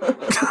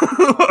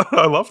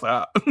 I love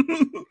that.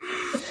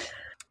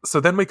 So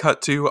then we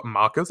cut to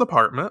Mako's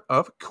apartment,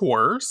 of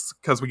course,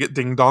 because we get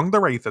Ding Dong the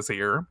Wraith is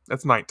here.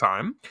 It's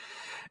nighttime.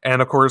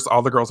 And of course,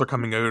 all the girls are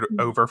coming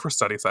over for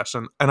study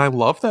session. And I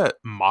love that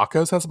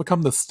Mako's has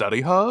become the study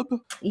hub.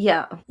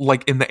 Yeah.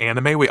 Like in the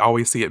anime, we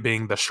always see it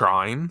being the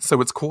shrine. So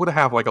it's cool to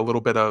have like a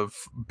little bit of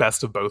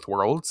best of both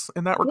worlds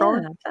in that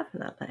regard. Yeah,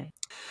 definitely.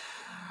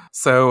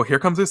 So here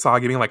comes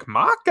Usagi being like,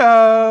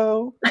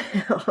 Mako!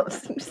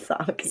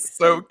 Usagi.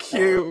 So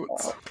cute.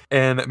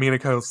 And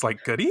Minako's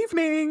like, good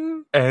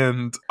evening.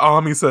 And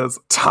Ami says,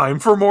 time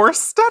for more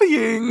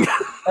studying.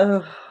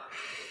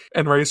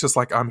 And Ray's just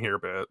like, I'm here,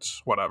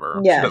 bitch. Whatever.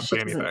 Yeah, She doesn't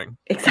say anything.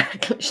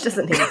 Exactly. She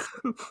doesn't need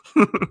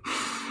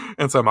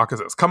And so Mako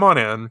says, come on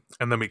in.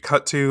 And then we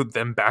cut to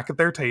them back at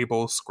their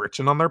table,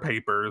 scritching on their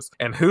papers.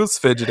 And who's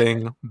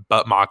fidgeting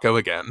but Mako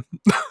again?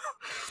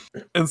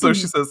 And so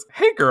she says,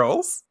 hey,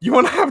 girls, you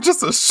want to have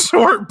just a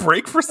short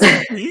break for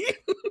some tea?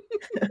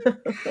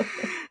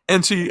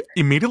 And she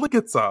immediately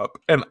gets up,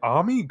 and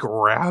Ami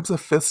grabs a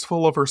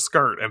fistful of her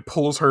skirt and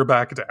pulls her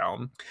back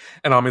down.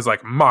 And Ami's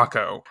like,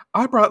 Mako,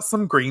 I brought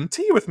some green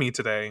tea with me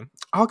today.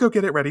 I'll go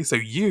get it ready so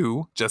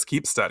you just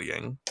keep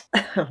studying.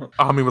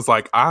 Ami was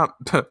like,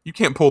 you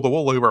can't pull the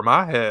wool over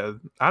my head.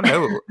 I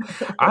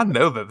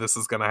know that this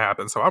is going to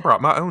happen, so I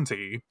brought my own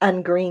tea.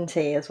 And green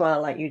tea as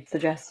well, like you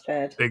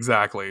suggested.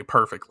 Exactly,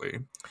 perfectly.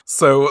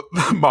 So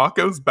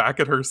Mako's back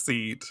at her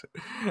seat,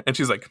 and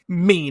she's like,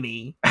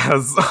 meanie,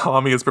 as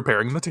Ami is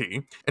preparing the tea.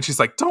 And she's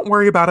like, don't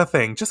worry about a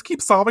thing, just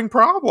keep solving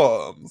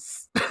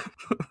problems.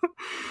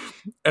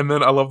 And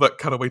then I love that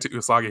cutaway to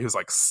Usagi, who's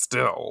like,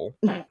 still.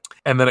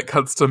 And then it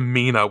cuts to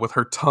Mina with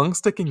her tongue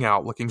sticking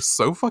out, looking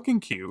so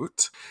fucking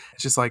cute.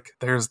 She's like,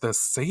 there's this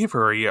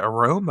savory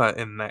aroma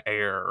in the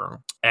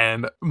air.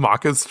 And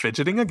Mako's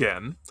fidgeting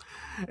again.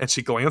 And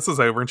she glances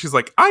over and she's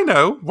like, I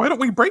know, why don't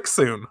we break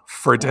soon?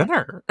 For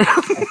dinner.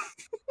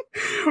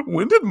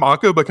 When did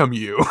Mako become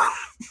you?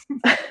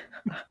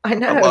 I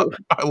know.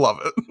 I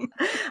love it.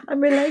 I'm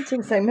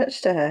relating so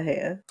much to her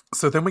here.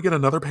 So then we get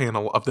another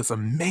panel of this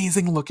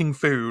amazing looking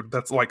food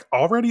that's like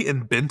already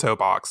in bento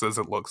boxes,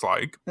 it looks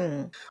like.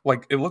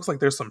 Like, it looks like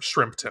there's some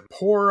shrimp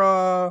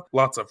tempura,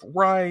 lots of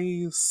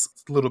rice,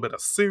 a little bit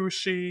of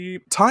sushi.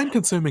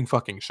 Time-consuming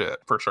fucking shit,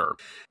 for sure.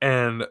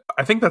 And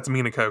I think that's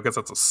Minako because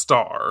it's a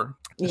star.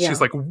 Yeah.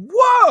 She's like,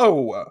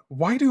 whoa!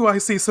 Why do I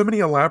see so many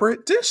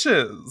elaborate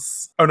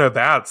dishes? Oh no,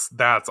 that's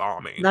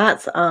Ami.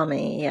 That's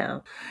Ami,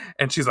 yeah.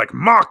 And she's like,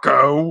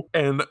 Mako!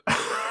 And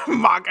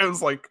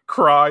Mako's like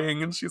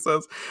crying and she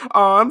says,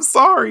 oh, I'm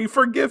sorry,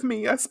 forgive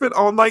me, I spent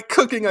all night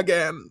cooking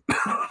again.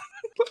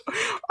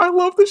 I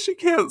love that she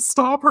can't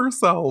stop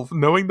herself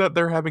knowing that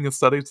they're having a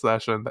study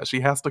session, that she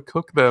has to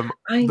cook them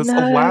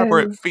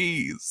elaborate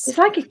feast. It's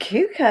like a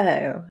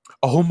Kuko.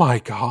 Oh my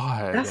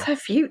god. That's her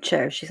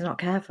future if she's not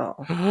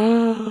careful.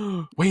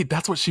 Wait,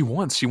 that's what she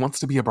wants. She wants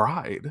to be a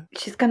bride.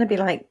 She's going to be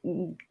like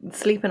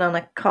sleeping on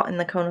a cot in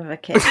the corner of a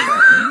kitchen.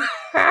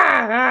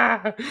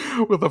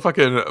 With a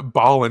fucking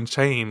ball and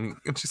chain.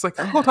 And she's like,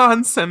 hold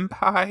on,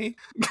 senpai.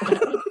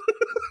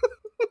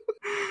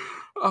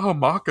 Oh,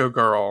 Mako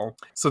girl.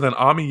 So then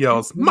Ami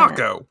yells,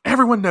 Mako!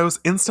 Everyone knows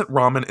instant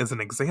ramen is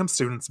an exam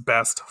student's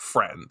best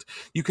friend.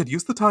 You could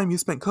use the time you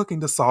spent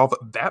cooking to solve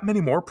that many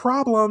more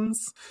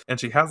problems. And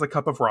she has a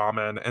cup of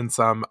ramen and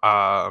some,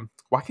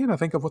 why can't I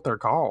think of what they're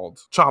called?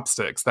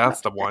 Chopsticks,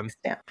 that's the one.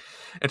 Yeah.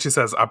 And she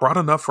says, I brought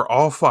enough for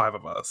all 5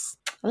 of us.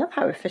 I love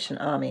how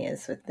efficient Ami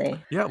is with the...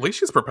 Yeah, at least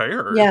she's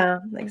prepared. Yeah,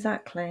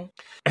 exactly.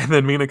 And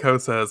then Minako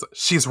says,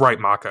 she's right,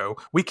 Mako.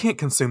 We can't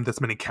consume this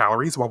many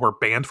calories while we're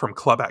banned from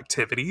club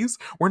activities.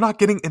 We're not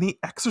getting any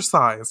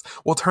exercise.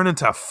 We'll turn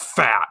into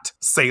fat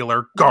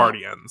sailor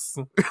guardians.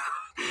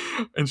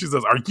 And she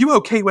says, are you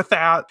okay with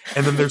that?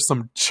 And then there's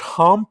some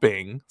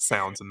chomping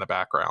sounds in the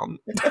background.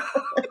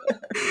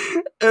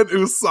 And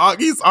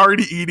Usagi's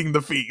already eating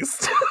the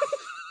feast.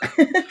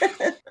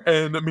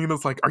 And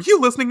Mina's like, are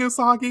you listening,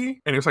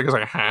 Usagi? And Usagi's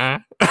like, huh?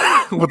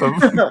 With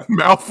a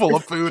mouthful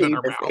of food in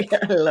her mouth.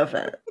 I love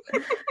it.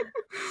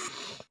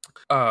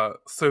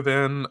 So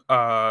then,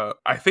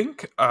 I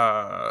think,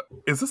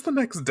 is this the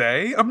next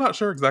day? I'm not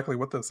sure exactly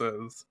what this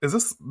is. Is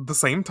this the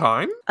same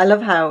time? I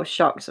love how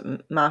shocked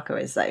Mako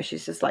is, though.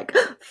 She's just like,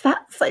 fat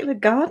sailor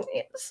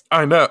guardians?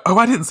 I know. Oh,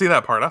 I didn't see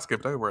that part. I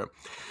skipped over it.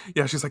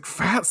 Yeah, she's like,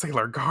 fat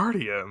sailor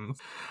guardians.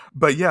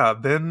 But yeah,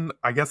 then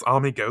I guess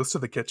Ami goes to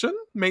the kitchen,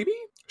 maybe?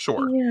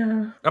 Sure.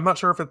 Yeah. I'm not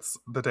sure if it's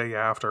the day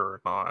after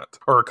or not.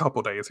 Or a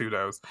couple days, who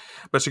knows.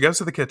 But she goes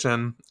to the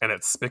kitchen, and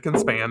it's spick and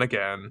span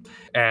again.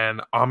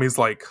 And Ami's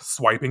like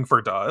swiping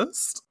for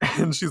dust.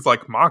 And she's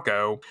like,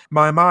 Mako,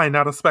 my,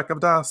 not a speck of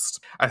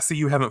dust. I see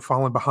you haven't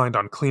fallen behind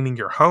on cleaning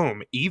your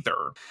home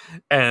either.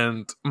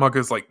 And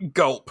Mako's like,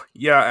 gulp.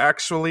 Yeah,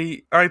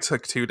 actually, I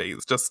took 2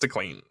 days just to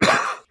clean.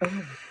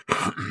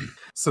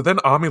 So then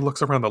Ami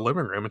looks around the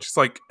living room and she's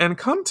like, and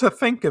come to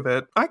think of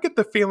it, I get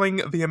the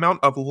feeling the amount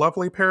of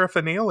lovely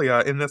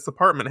paraphernalia in this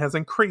apartment has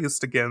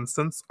increased again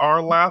since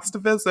our last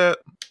visit.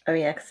 Oh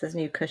yeah, because there's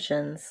new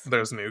cushions.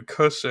 There's new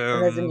cushions.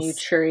 And there's a new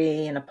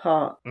tree and a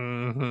pot.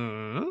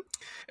 Mm-hmm.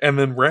 And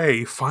then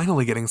Ray,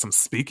 finally getting some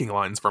speaking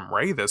lines from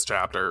Ray this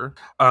chapter.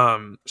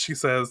 She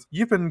says,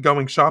 you've been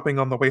going shopping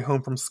on the way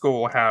home from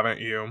school, haven't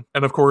you?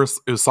 And of course,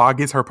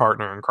 Usagi's her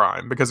partner in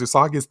crime, because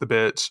Usagi's the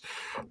bitch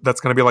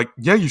that's going to be like,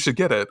 yeah, you should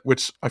get it,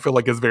 which I feel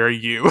like is very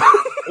you.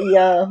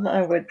 Yeah,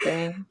 I would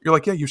be. You're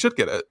like, yeah, you should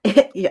get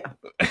it. Yeah.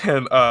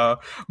 And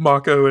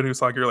Mako and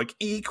Usagi are like,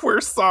 eek,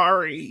 we're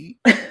sorry.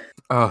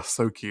 Oh,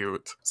 so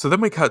cute. So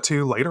then we cut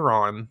to later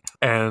on,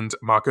 and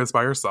Mako's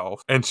by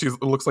herself, and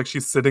it looks like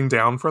she's sitting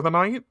down for the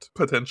night,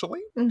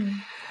 potentially.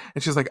 Mm.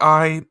 And she's like,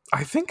 I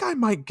think I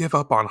might give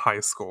up on high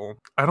school.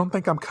 I don't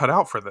think I'm cut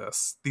out for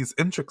this. These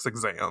entrance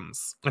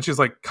exams. And she's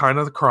like kind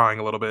of crying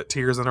a little bit,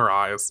 tears in her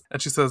eyes. And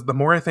she says, the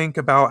more I think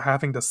about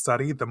having to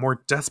study, the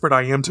more desperate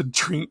I am to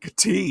drink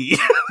tea.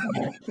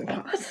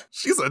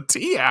 She's a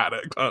tea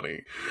addict,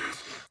 honey.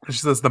 And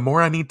she says, the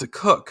more I need to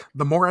cook,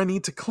 the more I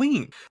need to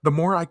clean, the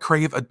more I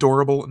crave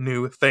adorable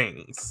new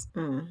things.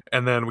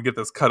 And then we get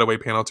this cutaway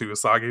panel to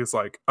Usagi who's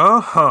like,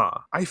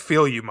 I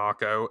feel you,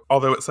 Mako.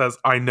 Although it says,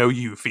 I know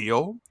you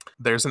feel.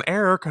 There's an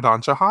error.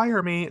 Kodansha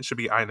hire me. It should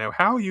be, I know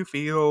how you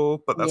feel.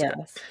 But that's good.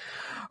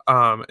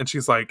 And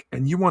she's like,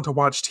 and you want to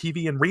watch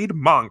TV and read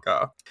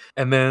manga.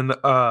 And then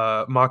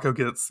Mako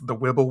gets the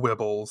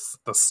wibbles,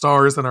 the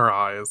stars in her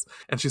eyes.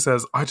 And she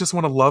says, I just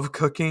want to love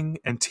cooking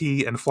and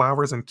tea and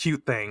flowers and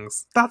cute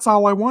things. That's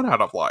all I want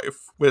out of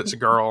life. Which,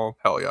 girl,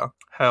 hell yeah.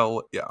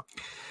 Hell yeah.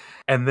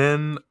 And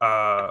then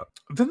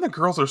the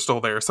girls are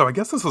still there. So I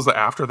guess this was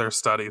after their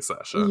study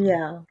session.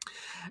 Yeah.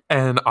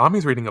 And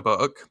Ami's reading a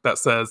book that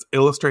says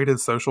Illustrated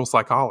Social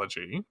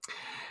Psychology.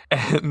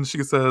 And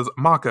she says,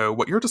 Mako,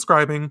 what you're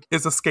describing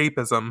is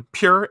escapism,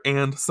 pure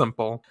and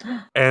simple.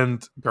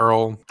 And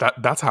girl,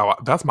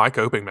 that's my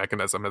coping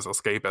mechanism is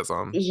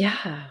escapism.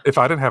 Yeah. If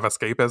I didn't have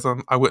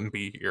escapism, I wouldn't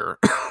be here.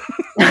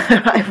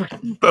 I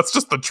wouldn't. That's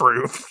just the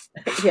truth.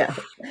 Yeah.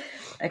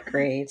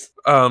 Agreed.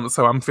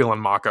 So I'm feeling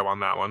Mako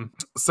on that one.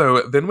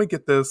 So then we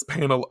get this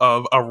panel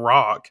of a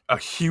rock, a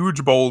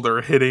huge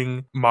boulder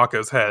hitting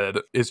Mako's head.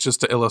 It's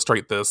just to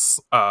illustrate this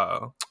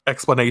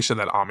explanation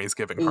that Ami's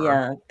giving her.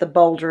 Yeah, the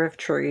boulder of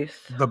truth.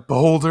 The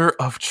boulder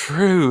of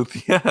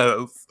truth,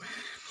 yes.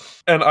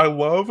 And I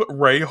love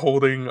Ray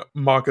holding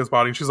Mako's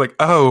body. She's like,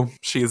 oh,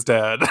 she is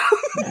dead.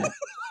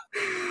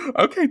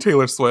 Okay,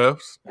 Taylor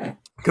Swift.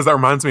 Because that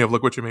reminds me of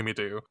Look What You Made Me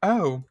Do.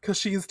 Oh, because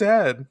she's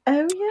dead.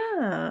 Oh,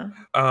 yeah.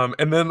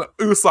 And then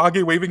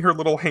Usagi waving her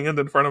little hand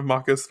in front of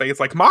Mako's face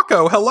like,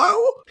 Mako, hello?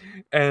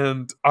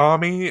 And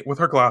Ami, with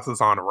her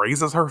glasses on,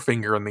 raises her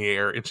finger in the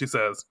air and she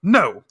says,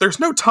 no, there's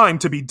no time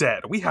to be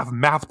dead. We have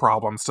math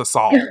problems to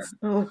solve.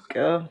 Oh,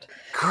 God.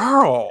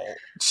 Girl,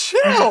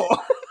 chill.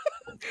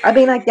 I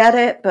mean, I get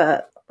it,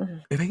 but...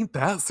 It ain't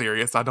that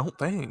serious, I don't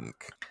think.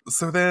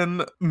 So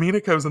then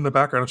Minako's in the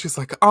background and she's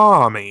like,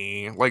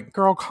 Ami, like,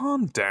 girl,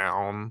 calm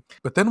down.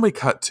 But then we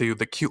cut to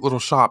the cute little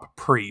shop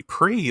Pre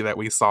that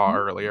we saw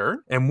earlier.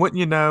 And wouldn't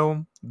you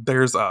know,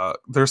 there's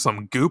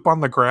some goop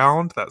on the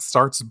ground that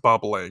starts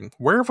bubbling.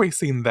 Where have we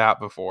seen that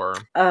before?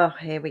 Oh,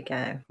 here we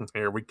go.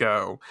 Here we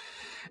go.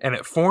 And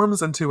it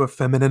forms into a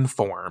feminine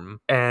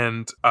form.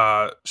 And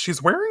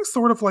she's wearing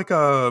sort of like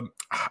I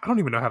don't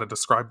even know how to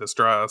describe this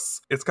dress.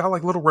 It's got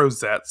like little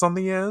rosettes on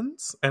the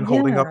ends and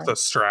holding up the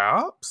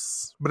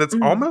straps. But it's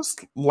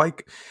almost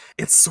like,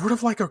 it's sort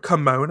of like a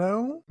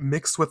kimono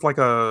mixed with like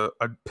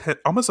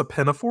almost a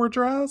pinafore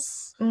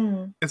dress.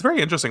 It's very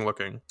interesting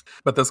looking.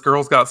 But this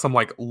girl's got some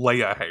like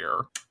Leia hair.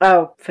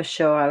 Oh, for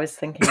sure. I was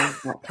thinking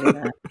exactly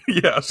that.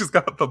 Yeah, she's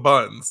got the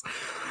buns.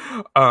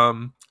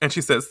 And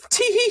she says,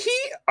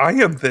 tee-hee-hee, I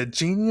am the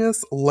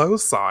genius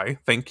Loci.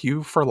 Thank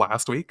you for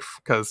last week,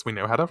 because we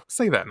know how to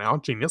say that now.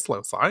 Genius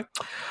Loci,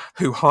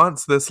 who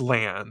haunts this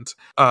land.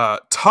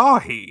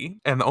 Tahi,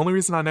 and the only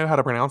reason I know how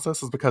to pronounce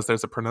this is because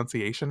there's a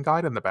pronunciation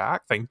guide in the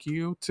back. Thank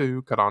you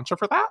to Kodansha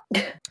for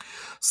that.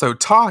 So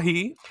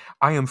Tahi,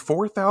 I am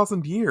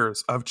 4,000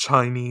 years of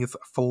Chinese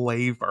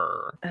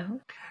flavor.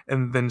 Oh.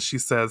 And then she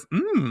says,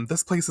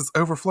 this place is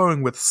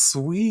overflowing with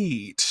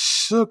sweet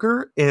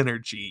sugar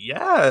energy.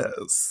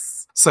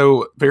 Yes.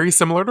 So very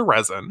similar to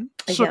resin,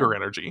 sugar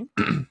energy.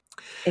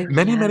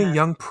 Many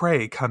young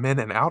prey come in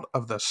and out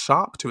of the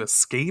shop to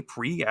escape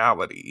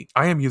reality.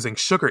 I am using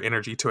sugar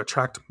energy to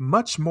attract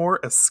much more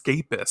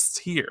escapists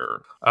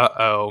here.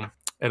 Uh-oh.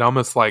 It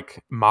almost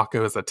like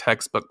Mako is a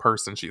textbook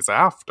person she's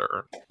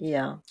after.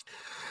 Yeah.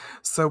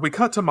 So we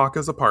cut to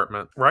Mako's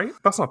apartment, right?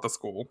 That's not the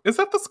school. Is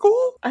that the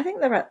school? I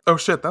think they're at... Oh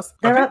shit, they're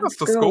at the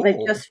school. They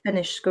just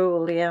finished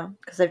school, yeah.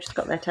 Because they've just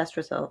got their test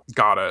results.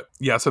 Got it.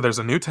 Yeah, so there's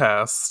a new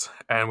test,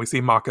 and we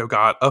see Mako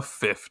got a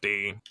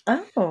 50.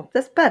 Oh,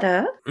 that's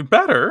better.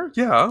 Better,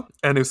 yeah.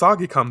 And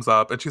Usagi comes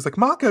up, and she's like,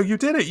 Mako, you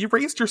did it. You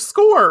raised your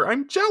score.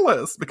 I'm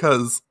jealous.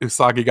 Because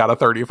Usagi got a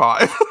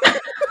 35.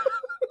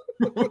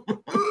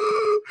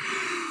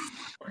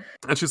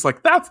 And she's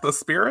like, that's the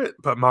spirit.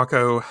 But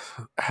Mako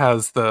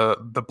has the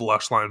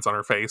blush lines on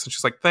her face. And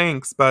she's like,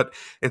 thanks, but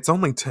it's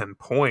only 10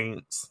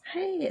 points.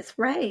 Hey, it's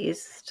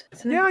raised.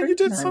 Yeah, you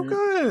did so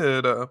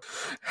good.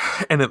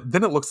 And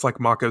then it looks like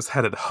Mako's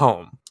headed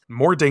home.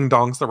 More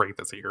ding-dongs, the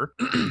Wraith is here.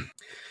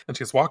 And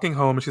she's walking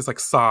home and she's like,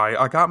 sigh,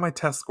 I got my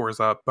test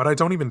scores up, but I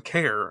don't even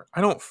care. I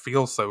don't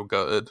feel so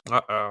good.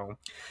 Uh-oh.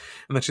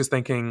 And then she's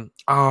thinking,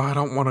 oh, I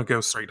don't want to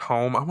go straight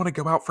home. I want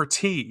to go out for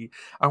tea.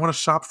 I want to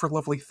shop for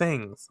lovely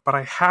things, but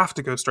I have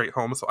to go straight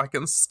home so I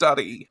can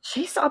study.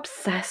 She's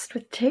obsessed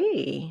with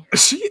tea.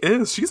 She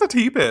is. She's a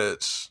tea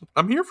bitch.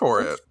 I'm here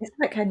for it. It's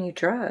like her new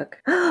drug.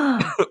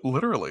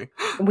 Literally.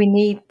 We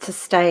need to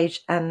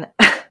stage an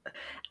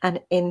An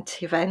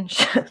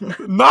intervention.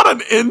 Not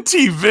an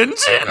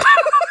intervention.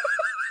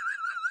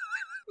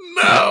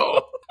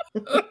 No.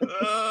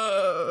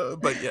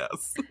 But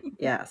yes.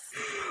 Yes.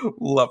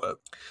 Love it.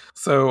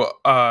 So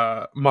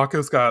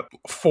Mako's got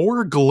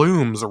 4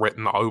 glooms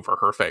written over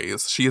her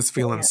face. She is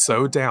feeling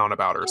so down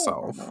about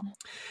herself.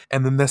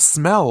 And then the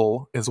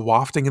smell is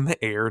wafting in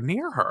the air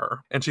near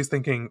her. And she's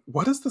thinking,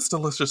 what is this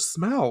delicious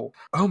smell?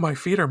 Oh, my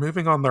feet are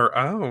moving on their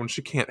own.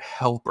 She can't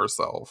help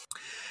herself.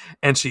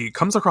 And she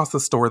comes across the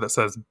store that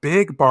says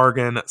big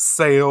bargain,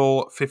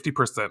 sale,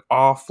 50%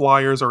 off,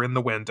 flyers are in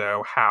the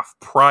window, half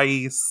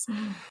price.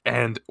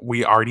 And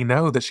we already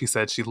know that she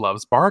said she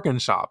loves bargain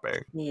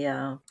shopping.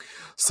 Yeah.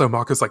 So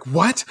Mako's like,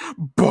 what?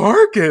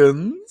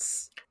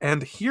 Bargains?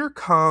 And here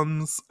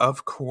comes,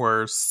 of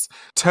course,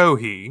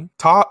 Tahi.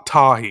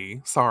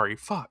 Sorry,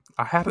 fuck.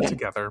 I had it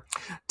together.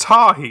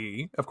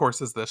 Tahi, of course,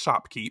 is the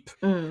shopkeep.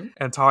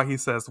 And Tahi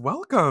says,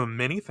 welcome,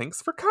 Minnie,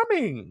 thanks for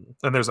coming.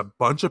 And there's a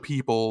bunch of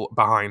people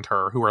behind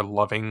her who are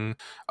loving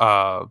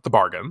the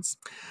bargains.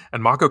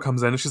 And Mako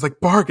comes in and she's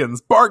like,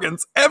 bargains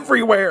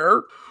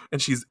everywhere.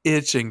 And she's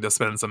itching to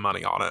spend some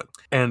money on it.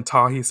 And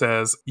Tahi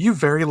says, you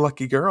very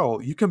lucky girl.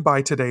 You can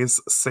buy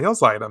today's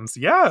sales items.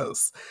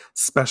 Yes.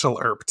 Special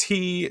herb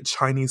tea,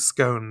 Chinese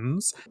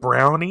scones,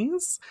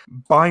 brownies.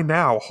 Buy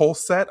now. Whole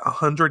set,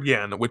 100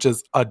 yen, which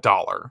is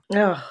 $1.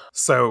 Ugh.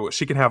 So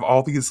she can have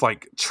all these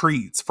like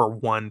treats for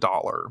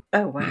 $1.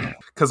 Oh, wow.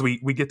 Because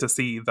we get to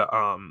see the,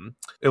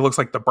 it looks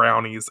like the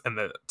brownies and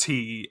the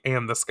tea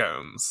and the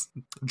scones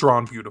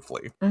drawn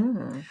beautifully.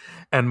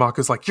 And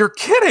Mako's like, you're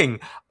kidding.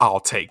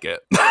 I'll take it.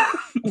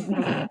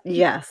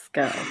 Yes,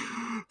 go.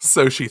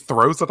 So she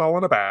throws it all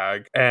in a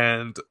bag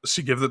and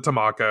she gives it to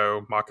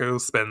Mako. Mako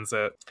spends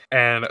it.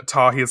 And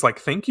Tahi is like,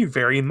 thank you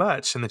very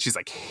much. And then she's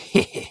like,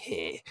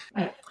 hehehe.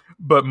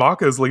 But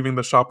Mako's leaving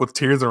the shop with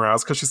tears in her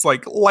eyes because she's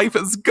like, life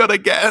is good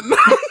again.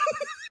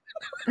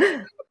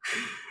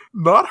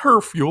 Not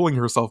her fueling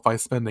herself by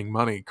spending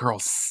money. Girl,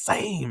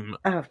 same.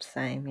 Oh,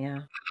 same,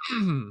 yeah.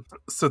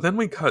 So then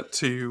we cut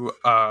to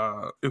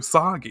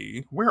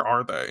Usagi. Where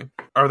are they?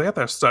 Are they at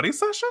their study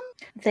session?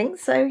 I think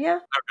so, yeah.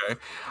 Okay.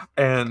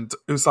 And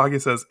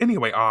Usagi says,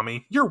 anyway,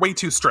 Ami, you're way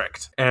too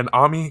strict. And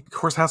Ami, of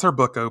course, has her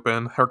book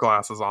open, her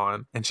glasses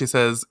on. And she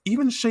says,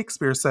 even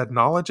Shakespeare said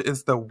knowledge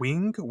is the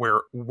wing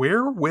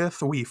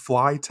wherewith we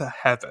fly to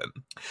heaven.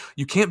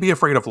 You can't be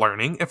afraid of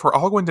learning. If we're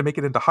all going to make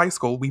it into high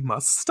school, we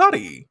must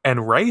study.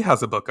 And Ray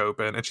has a book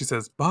open and she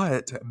says,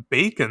 but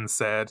Bacon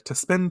said to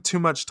spend too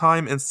much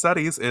time in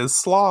studies is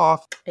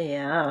sloth.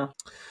 Yeah.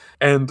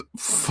 And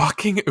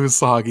fucking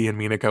Usagi and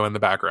Minako in the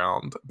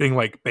background being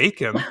like,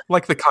 bacon?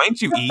 Like the kind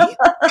you eat?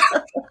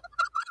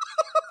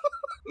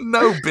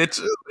 No,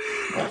 bitches.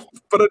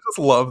 But I just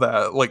love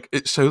that. Like,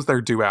 it shows their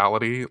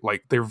duality.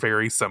 Like, they're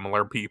very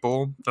similar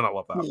people. And I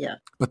love that. Yeah.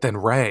 But then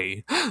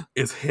Ray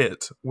is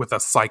hit with a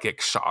psychic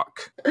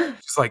shock.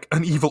 She's like,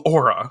 an evil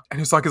aura.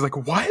 And Usagi's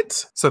like,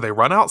 what? So they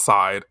run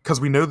outside,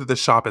 because we know that the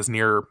shop is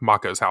near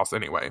Mako's house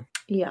anyway.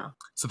 Yeah.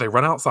 So they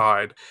run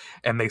outside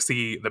and they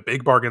see the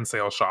big bargain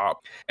sale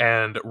shop.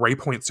 And Ray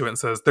points to it and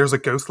says, there's a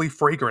ghostly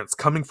fragrance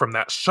coming from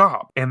that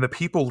shop. And the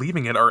people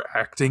leaving it are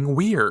acting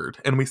weird.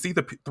 And we see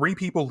the 3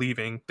 people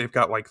leaving. They've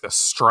got like the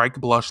strike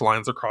blush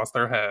lines across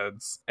their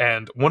heads.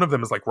 And one of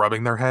them is like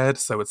rubbing their head.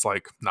 So it's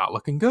like not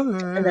looking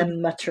good. And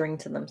then muttering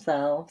to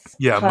themselves.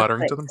 Yeah, Classic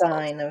muttering to themselves.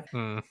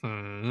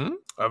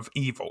 Sign of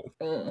evil.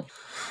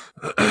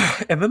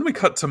 And then we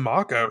cut to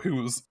Mako,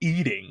 who's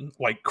eating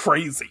like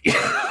crazy.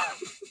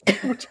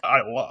 Which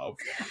I love.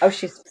 Oh,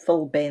 she's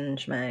full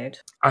binge mode.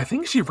 I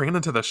think she ran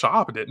into the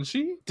shop, didn't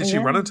she? Did she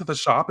run into the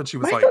shop and she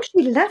was I like... thought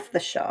she left the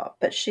shop,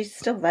 but she's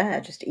still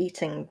there just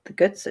eating the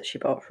goods that she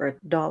bought for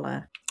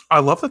 $1. I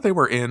love that they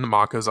were in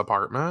Mako's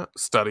apartment,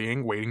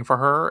 studying, waiting for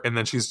her, and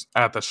then she's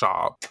at the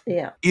shop.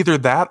 Yeah. Either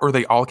that or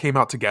they all came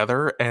out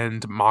together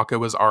and Mako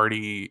was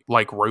already,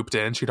 like, roped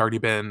in. She'd already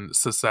been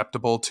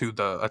susceptible to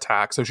the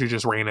attack, so she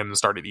just ran in and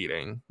started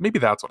eating. Maybe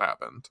that's what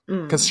happened.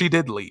 Because she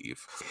did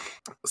leave.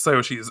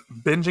 So she's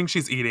binging,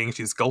 she's eating,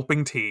 she's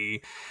gulping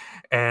tea,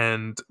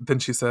 and then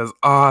she says,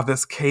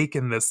 this cake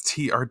and this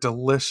tea are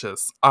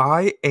delicious.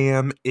 I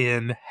am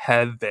in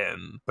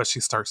heaven. But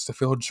she starts to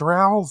feel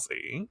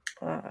drowsy.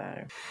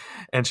 Uh-oh.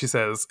 And she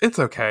says, it's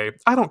okay.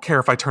 I don't care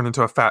if I turn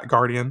into a fat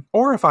guardian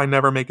or if I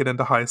never make it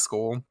into high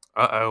school.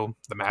 Uh-oh,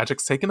 the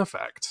magic's taken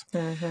effect.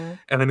 And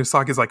then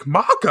Usagi's like,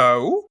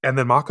 Mako! And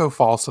then Mako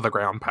falls to the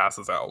ground,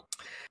 passes out.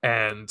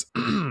 And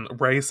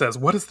Ray says,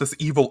 what is this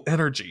evil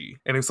energy?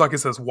 And Usagi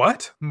says,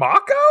 what?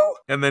 Mako?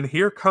 And then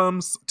here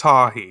comes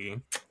Tahi.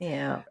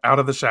 Yeah. Out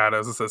of the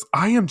shadows, it says,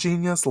 I am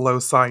genius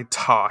loci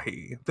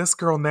Tahi. This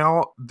girl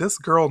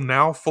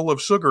now full of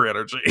sugar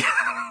energy.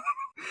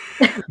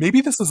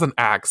 Maybe this is an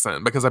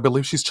accent because I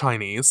believe she's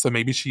Chinese, so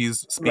maybe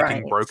she's speaking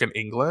Right. broken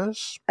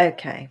English.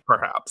 Okay.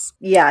 Perhaps.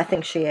 Yeah, I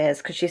think she is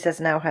because she says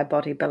now her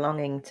body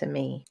belonging to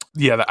me.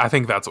 Yeah, I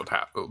think that's what's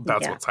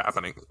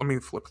happening. Let me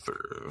flip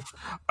through.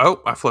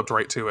 Oh, I flipped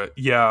right to it.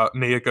 Yeah,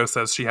 Naoko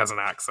says she has an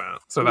accent,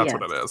 so that's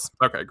what it is.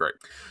 Okay, great.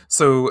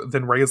 So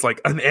then Rei is like,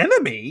 an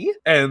enemy?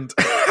 And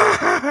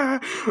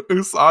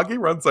Usagi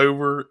runs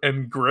over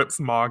and grips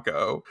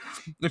Mako.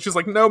 And she's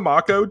like, no,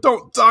 Mako,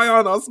 don't die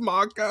on us,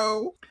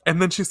 Mako.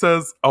 And then she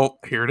says, oh,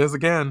 here it is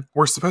again.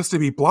 We're supposed to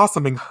be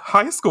blossoming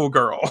high school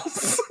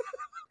girls.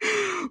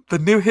 The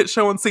new hit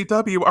show on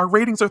CW, our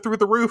ratings are through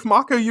the roof.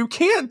 Mako, you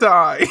can't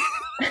die.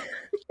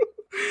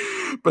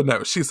 But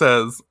no, she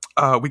says,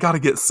 we got to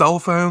get cell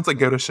phones and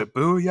go to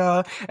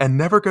Shibuya and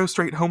never go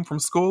straight home from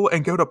school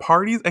and go to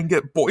parties and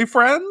get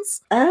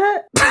boyfriends.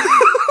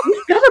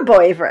 You've got a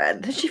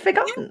boyfriend. Has she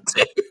forgotten?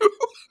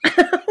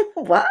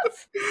 What?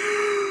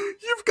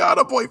 You've got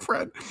a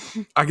boyfriend.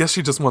 I guess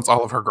she just wants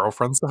all of her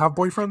girlfriends to have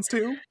boyfriends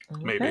too.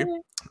 Okay. Maybe.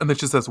 And then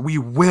she says, we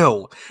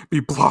will be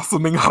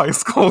blossoming high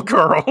school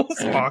girls,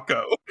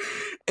 Mako.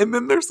 And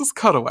then there's this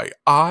cutaway.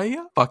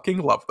 I fucking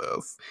love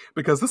this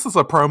because this is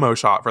a promo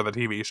shot for the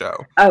TV show.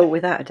 Oh,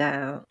 without a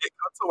doubt. It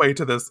cuts away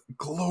to this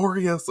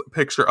glorious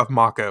picture of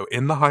Mako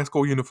in the high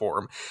school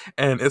uniform.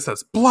 And it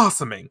says,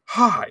 blossoming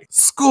high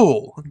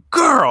school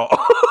girl.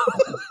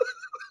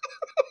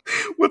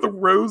 With a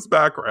rose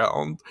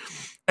background.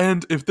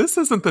 And if this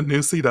isn't the new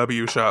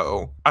CW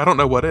show, I don't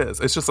know what is.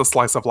 It's just a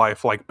slice of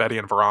life like Betty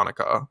and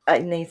Veronica.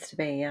 It needs to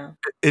be, yeah.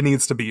 It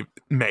needs to be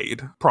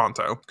made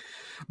pronto.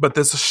 But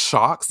this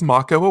shocks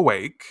Mako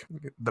awake,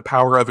 the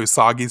power of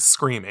Usagi's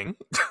screaming.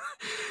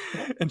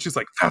 And she's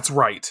like, that's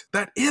right.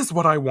 That is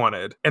what I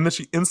wanted. And then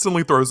she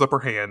instantly throws up her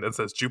hand and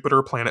says,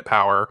 Jupiter, planet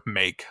power,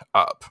 make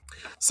up.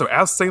 So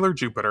as Sailor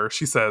Jupiter,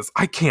 she says,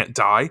 I can't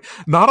die.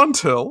 Not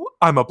until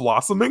I'm a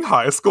blossoming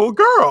high school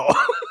girl.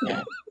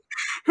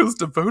 Who's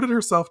devoted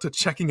herself to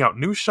checking out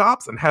new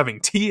shops and having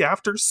tea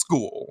after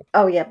school.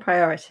 Oh yeah,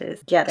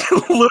 priorities. Get it.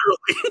 Literally.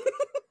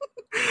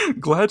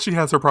 Glad she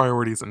has her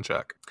priorities in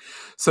check.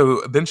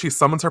 So then she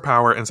summons her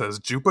power and says,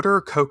 Jupiter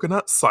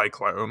Coconut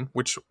Cyclone,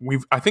 which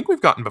I think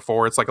we've gotten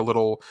before. It's like a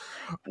little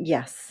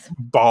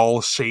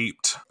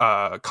ball-shaped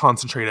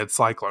concentrated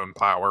cyclone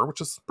power,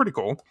 which is pretty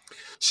cool.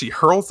 She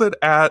hurls it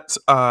at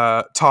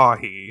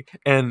Tahi,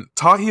 and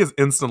Tahi is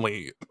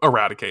instantly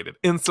eradicated,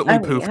 instantly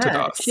poofed to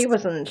dust.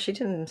 She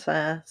didn't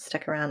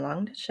stick around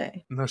long, did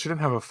she? No, she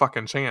didn't have a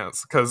fucking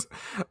chance, because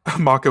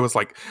Mako was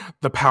like,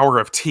 the power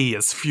of tea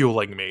is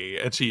fueling me,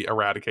 and she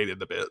eradicated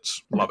the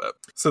bitch. Love it.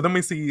 So then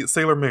we see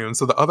Sailor Moon.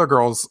 So the other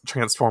girls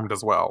transformed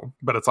as well,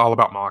 but it's all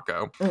about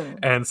Mako.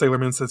 And Sailor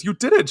Moon says, you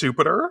did it,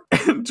 Jupiter.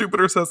 And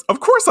Jupiter says, of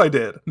course I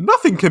did.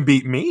 Nothing can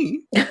beat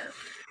me.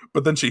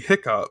 But then she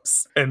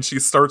hiccups and she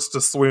starts to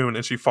swoon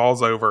and she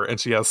falls over and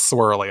she has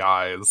swirly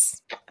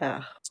eyes.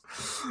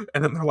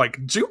 And then they're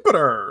like,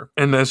 Jupiter!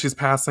 And as she's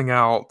passing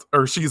out,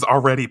 or she's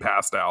already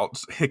passed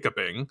out,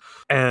 hiccuping.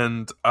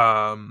 And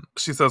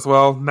she says,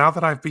 well, now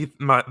that I've beat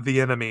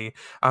the enemy,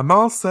 I'm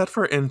all set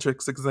for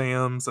entrance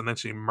exams. And then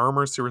she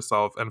murmurs to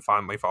herself and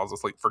finally falls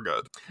asleep for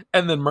good.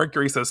 And then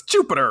Mercury says,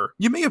 Jupiter,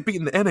 you may have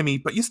beaten the enemy,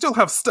 but you still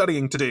have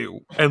studying to do.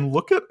 And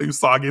look at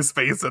Usagi's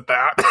face at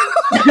that.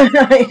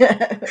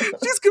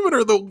 She's giving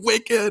her the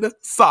wicked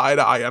side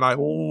eye, and I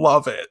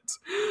love it.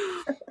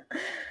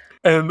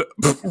 And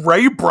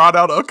Rei brought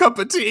out a cup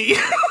of tea,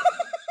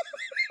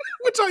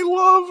 which I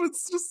love.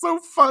 It's just so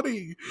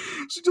funny.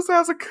 She just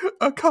has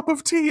a cup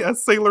of tea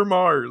as Sailor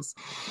Mars.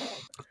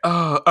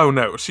 Oh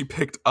no, she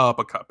picked up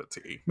a cup of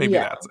tea. Maybe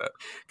that's it.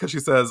 Because she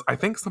says, I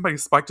think somebody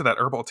spiked that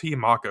herbal tea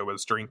Mako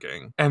was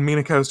drinking. And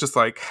Minako's just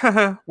like,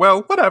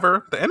 well,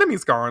 whatever. The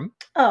enemy's gone.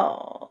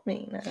 Oh,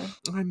 Mina.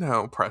 I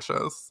know,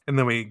 precious. And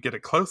then we get a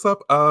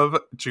close-up of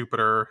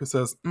Jupiter, who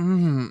says,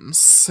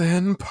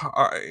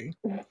 senpai.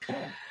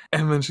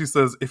 And then she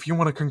says, if you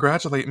want to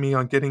congratulate me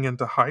on getting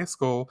into high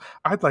school,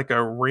 I'd like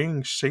a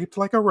ring shaped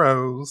like a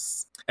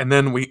rose. And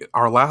then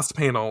our last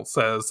panel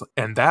says,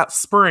 and that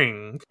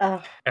spring,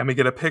 and we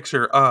get a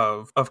picture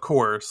of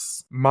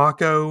course,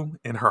 Mako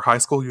in her high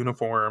school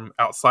uniform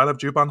outside of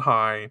Juban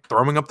High,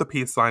 throwing up the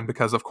peace sign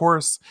because, of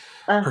course,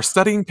 her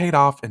studying paid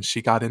off and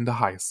she got into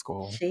high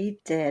school. She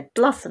did.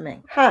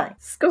 Blossoming high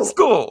school.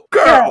 School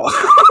girl!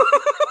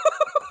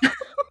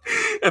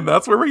 And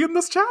that's where we end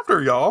this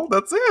chapter, y'all.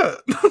 That's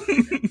it.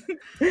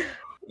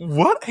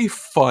 What a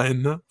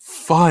fun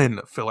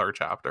filler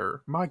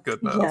chapter. My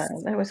goodness. Yeah,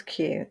 that was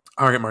cute.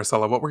 All right,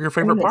 Marcella, what were your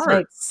favorite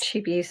parts?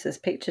 No Chibiusa's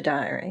picture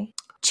diary.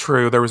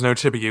 True, there was no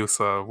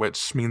Chibiusa,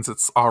 which means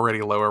it's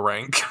already lower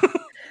rank.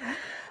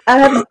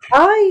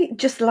 I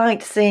just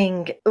liked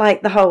seeing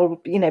like the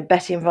whole,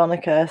 Betty and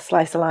Veronica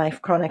slice of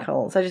life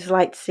chronicles. I just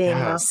liked seeing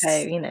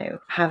Marco,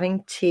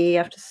 having tea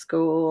after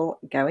school,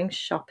 going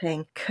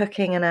shopping,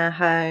 cooking in her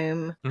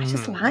home. I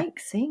just like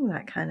seeing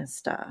that kind of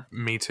stuff.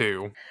 Me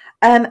too.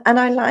 And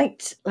I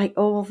liked like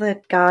all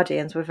the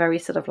Guardians were very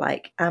sort of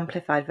like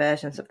amplified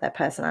versions of their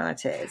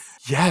personalities.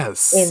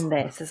 Yes. In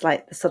this as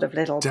like the sort of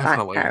little back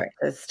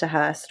characters to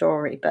her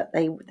story, but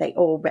they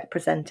all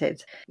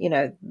represented,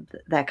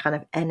 their kind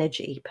of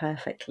energy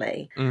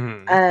perfectly.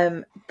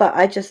 But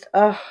I just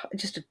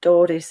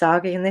adored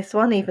Usagi in this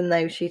one, even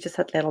though she just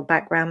had little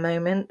background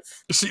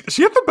moments.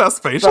 She had the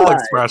best facial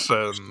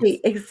expressions.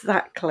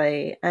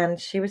 Exactly. And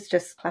she was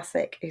just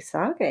classic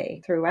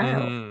Usagi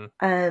throughout.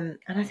 And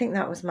I think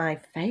that was my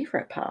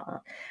favourite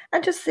part.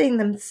 And just seeing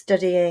them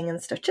studying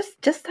and stuff,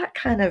 just that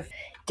kind of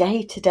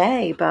day to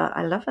day, but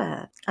I love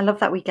it. I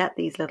love that we get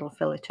these little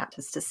filler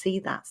chapters to see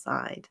that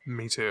side.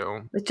 Me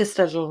too. With just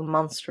a little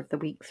monster of the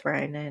week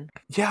thrown in.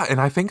 Yeah,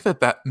 and I think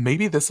that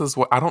maybe this is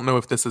what, I don't know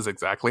if this is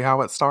exactly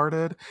how it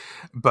started,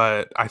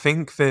 but I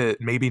think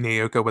that maybe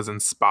Naoko was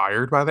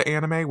inspired by the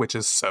anime, which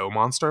is so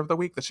monster of the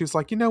week, that she's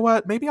like, you know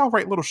what, maybe I'll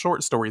write little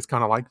short stories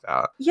kind of like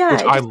that. Yeah,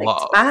 which it I just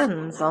love.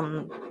 expands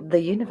on the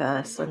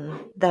universe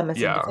and them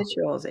as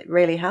individuals. It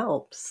really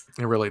helps.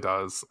 It really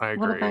does. I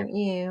agree. What about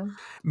you?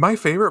 My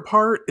favorite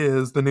part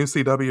is the new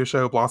CW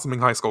show Blossoming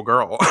High School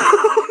Girl.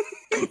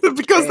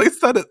 Because they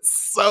said it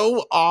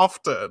so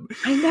often.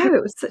 I know,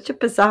 it was such a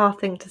bizarre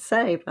thing to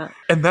say, but...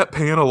 And that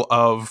panel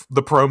of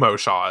the promo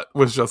shot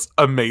was just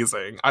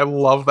amazing. I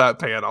love that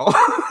panel.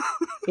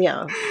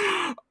 Yeah.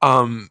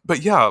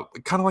 But yeah,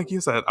 kind of like you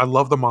said, I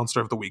love the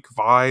Monster of the Week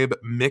vibe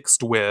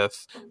mixed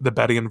with the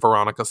Betty and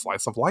Veronica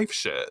slice of life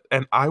shit.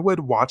 And I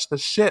would watch the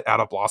shit out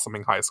of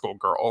Blossoming High School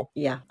Girl.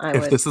 Yeah,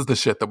 if this is the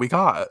shit that we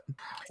got.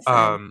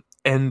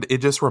 And it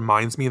just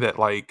reminds me that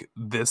like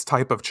this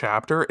type of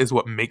chapter is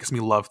what makes me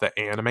love the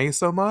anime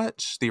so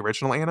much, the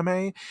original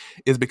anime,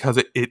 is because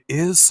it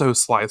is so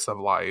slice of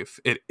life.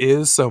 It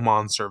is so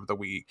Monster of the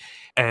Week.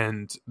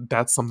 And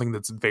that's something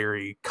that's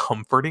very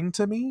comforting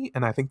to me.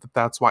 And I think that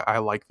that's why I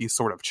like these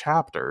sort of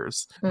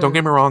chapters. Don't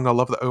get me wrong, I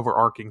love the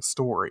overarching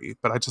story,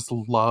 but I just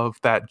love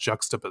that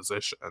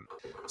juxtaposition.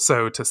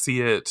 So to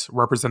see it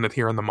represented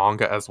here in the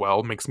manga as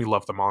well makes me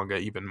love the manga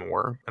even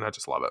more. And I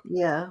just love it.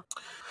 Yeah.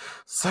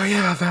 So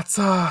yeah, that's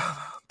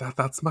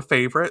my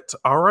favorite.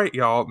 All right,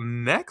 y'all.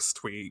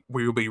 Next week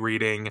we will be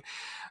reading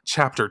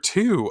chapter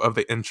 2 of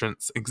the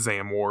Entrance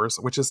Exam Wars,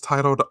 which is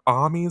titled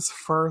Ami's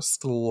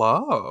First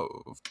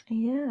Love.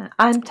 Yeah,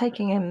 I'm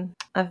taking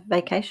a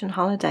vacation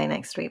holiday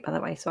next week, by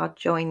the way, so I'll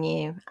join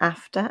you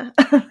after.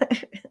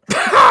 But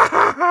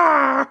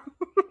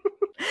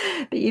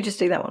you just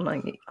do that one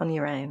on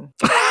your own.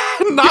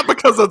 Not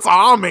because it's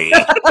Ami.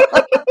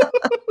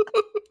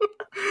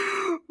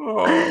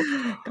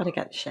 Oh. Gotta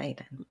get the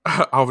shade in.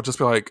 I would just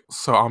be like,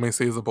 so Ami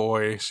sees a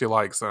boy, she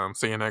likes him.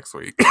 See you next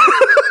week.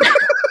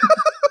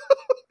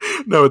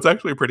 No, it's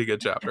actually a pretty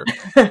good chapter.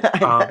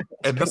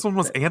 And this one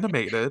was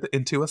animated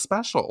into a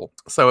special,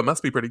 so it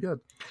must be pretty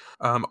good.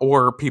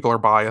 Or people are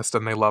biased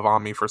and they love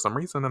Ami for some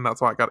reason, and that's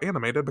why it got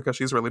animated, because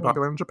she's really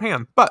popular in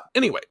Japan. But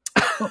anyway,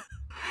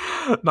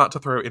 not to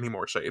throw any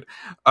more shade.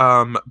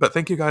 But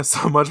thank you guys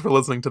so much for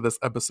listening to this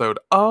episode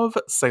of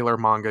Sailor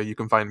Manga. You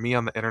can find me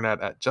on the internet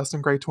at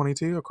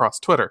JustinGray22 across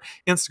Twitter,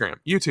 Instagram,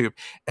 YouTube,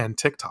 and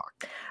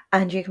TikTok.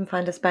 And you can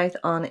find us both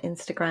on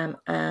Instagram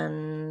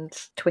and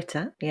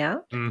Twitter,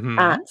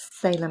 at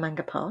Sailor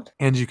Manga Pod.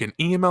 And you can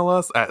email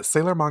us at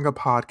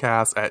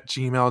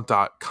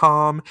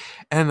sailormangapodcast@gmail.com.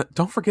 And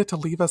don't forget to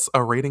leave us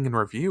a rating and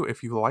review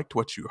if you liked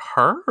what you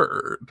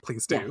heard.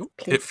 Please do. Yes,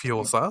 please it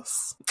fuels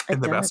us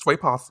in the best way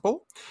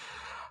possible.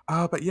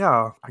 But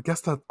yeah, I guess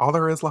that all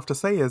there is left to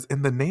say is,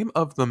 in the name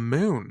of the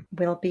moon.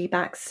 We'll be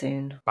back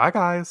soon. Bye,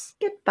 guys.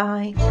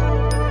 Goodbye.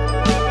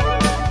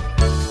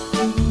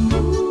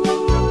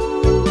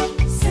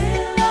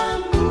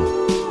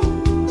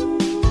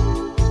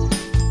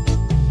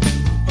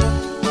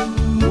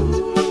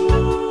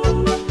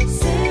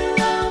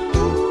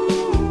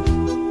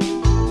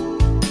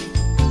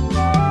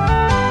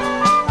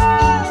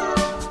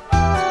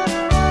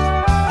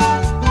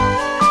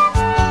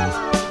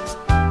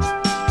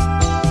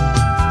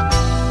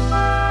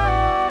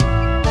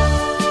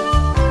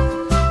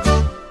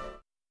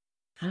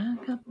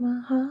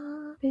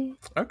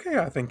 Okay,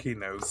 I think he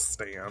knows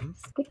Stan.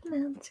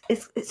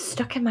 It's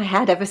stuck in my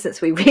head ever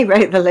since we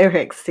rewrote the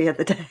lyrics the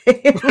other day.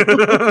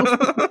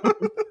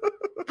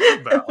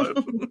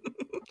 Valid.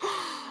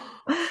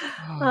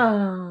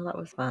 Oh, that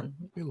was fun.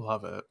 We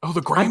love it. Oh,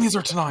 the Grammys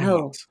are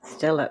tonight.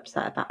 Still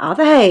upset about. Are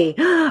they?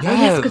 Yes. Oh,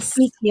 yes, because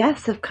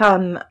BTS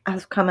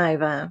has come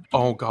over.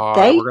 Oh God,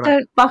 they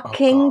don't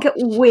fucking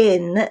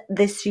win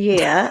this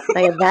year.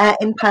 They are there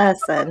in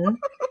person.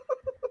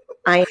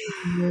 I'm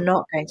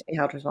not going to be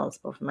held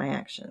responsible for my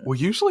actions. Well,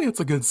 usually it's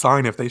a good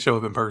sign if they show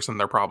up in person,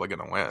 they're probably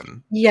going to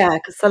win. Yeah,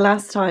 because the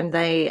last time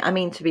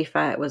to be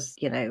fair, it was,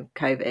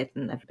 COVID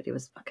and everybody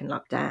was fucking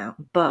locked down,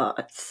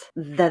 but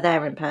they're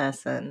there in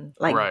person.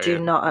 Like, Right. do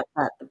not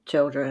upset the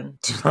children.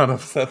 Do not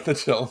upset the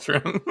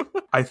children.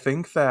 I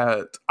think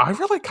that I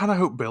really kind of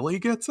hope Billie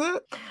gets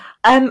it.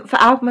 For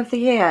album of the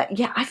year,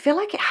 yeah, I feel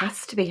like it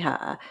has to be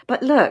her.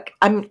 But look,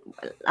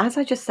 as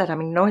I just said,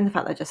 I'm ignoring the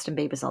fact that Justin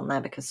Bieber's on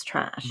there because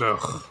trash.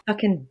 Ugh.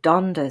 Fucking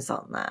Donda's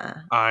on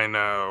there. I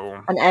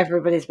know. And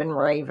everybody's been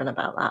raving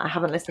about that. I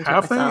haven't listened to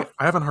it myself.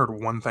 I haven't heard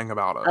one thing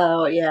about it.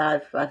 Oh, yeah,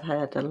 I've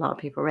heard a lot of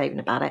people raving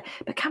about it.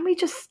 But can we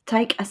just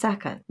take a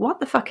second? What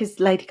the fuck is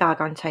Lady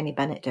Gaga and Tony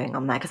Bennett doing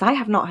on there? Because I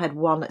have not heard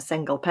one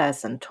single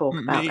person talk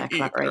about their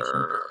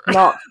collaboration.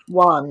 Not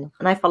one.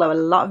 And I follow a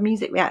lot of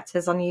music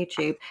reactors on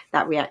YouTube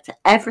that react to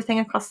everything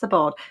across the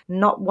board.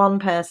 Not one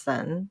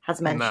person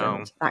has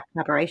mentioned that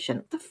collaboration.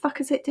 What the fuck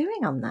is it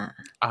doing on there?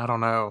 I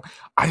don't know.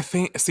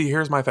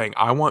 Here's my thing.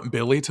 I want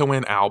Billie to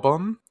win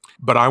album,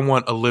 but I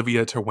want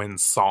Olivia to win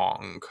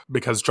song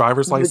because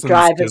Driver's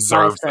License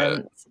deserves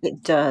it.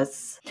 It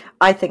does.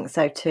 I think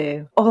so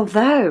too.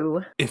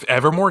 Although, if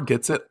Evermore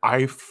gets it,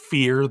 I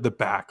fear the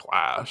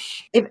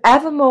backlash. If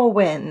Evermore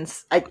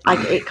wins,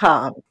 it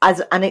can't.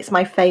 And it's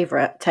my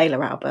favorite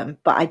Taylor album,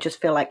 but I just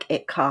feel like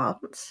it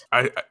can't.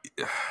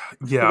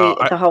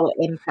 The whole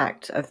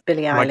impact of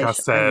Billie Eilish. Like I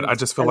said, I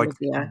just feel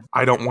Olivia. Like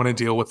I don't want to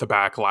deal with the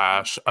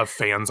backlash of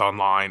fans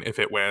online if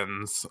it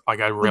wins.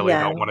 Like I really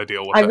don't want to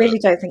deal with it. I really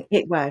don't think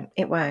it won't.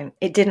 It won't.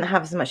 It didn't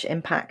have as much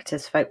impact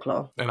as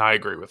Folklore. And I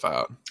agree with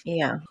that.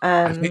 Yeah.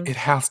 I think it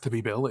has to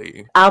be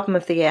Billie. Album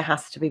of the year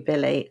has to be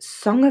Billie.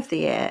 Song of the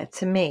year,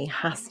 to me,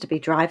 has to be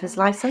Driver's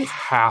License.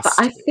 But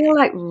I feel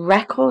like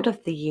record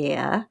of the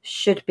year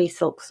should be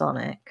Silk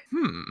Sonic.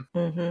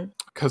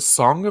 Because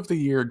Song of the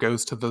Year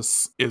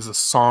is a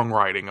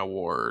songwriting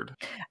award.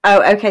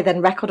 Oh, okay.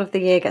 Then record of the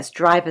year gets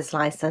Driver's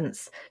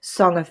License.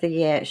 Song of the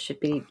year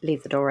should be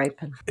Leave the Door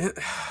Open.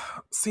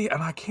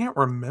 And I can't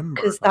remember.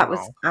 Because that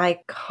was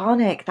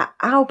iconic. That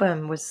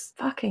album was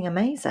fucking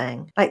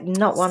amazing. Like,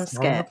 not one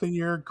skip. Song of the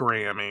Year,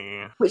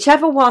 Grammy.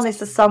 Whichever one is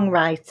the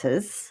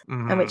songwriters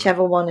and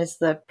whichever one is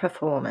the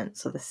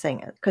performance or the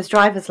singer. Because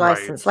Driver's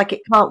License, like,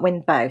 it can't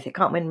win both. It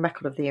can't win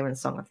record of the year and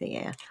Song of the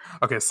Year.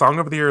 Okay, Song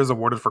of the Year is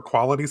awarded for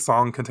quality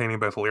song containing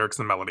both lyrics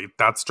and melody.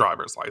 That's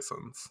Driver's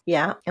License.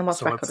 Yeah, and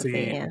what's record of the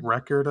year?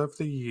 Record of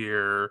the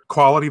year,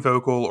 quality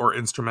vocal or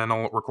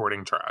instrumental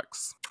recording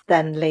tracks.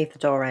 Then Leave the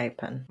Door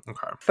Open.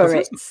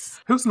 Okay.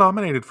 Who's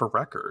nominated for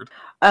record?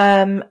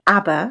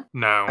 ABBA.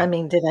 No. I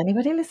mean, did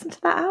anybody listen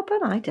to that album?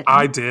 I didn't.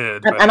 I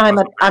did. And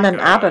I'm an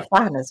ABBA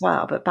fan as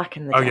well, but back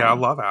in the day. Oh, yeah, I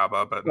love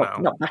ABBA, but no.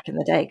 Not back in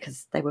the day,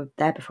 because they were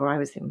there before I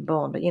was even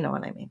born, but you know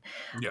what I mean.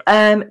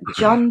 Yeah.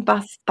 John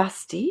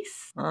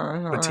Baptiste.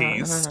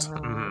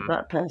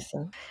 That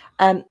person.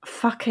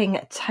 Fucking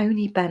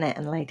Tony Bennett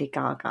and Lady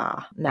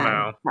Gaga.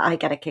 No. I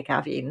get a kick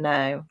out of you.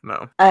 No.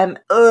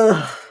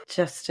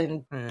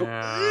 Justin.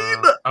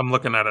 Yeah, I'm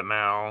looking at it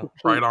now.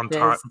 Right on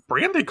time.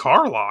 Brandi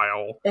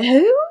Carlile.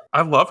 Who?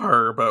 I love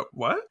her, but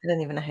what? I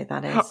don't even know who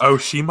that is. Oh,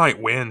 she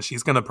might win.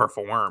 She's going to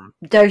perform.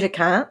 Doja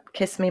Cat,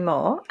 Kiss Me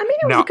More. I mean,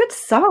 it was a good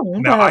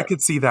song. Now, I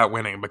could see that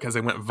winning because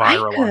it went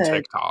viral on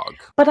TikTok.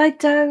 But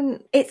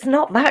it's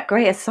not that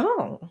great a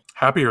song.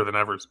 Happier Than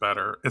Ever is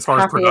better. As far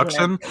as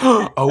production,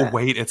 oh,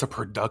 wait, it's a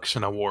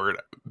production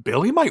award.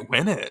 Billie might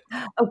win it.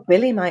 Oh,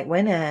 Billie might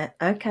win it.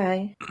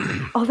 Okay.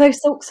 Although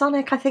Silk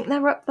Sonic, I think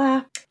they're up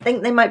there. I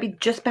think they might be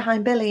just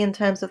behind Billie in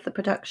terms of the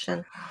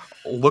production.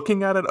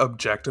 Looking at it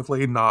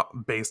objectively,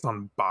 not based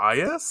on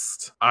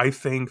bias, I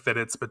think that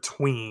it's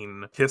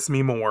between Kiss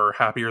Me More,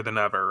 Happier Than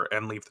Ever,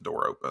 and Leave the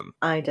Door Open.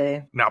 I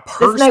do. Now,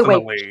 personally... There's no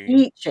way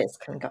Peaches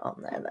can get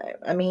on there,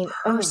 though. I mean...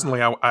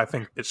 Personally, I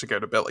think it should go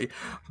to Billie,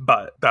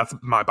 but that's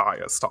my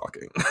bias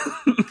talking.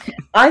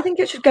 I think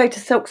it should go to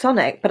Silk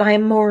Sonic, but I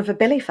am more of a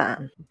Billie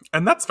fan.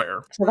 And that's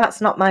fair. So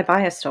that's not my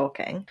bias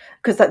talking,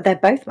 because they're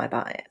both my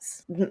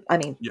bias. I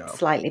mean,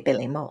 slightly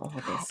Billie more,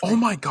 obviously. Oh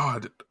my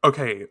God.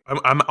 Okay,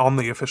 I'm on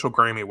the official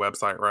Grammy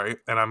website, right?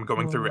 And I'm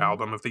going through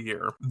Album of the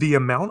Year. The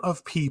amount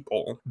of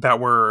people that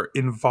were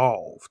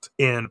involved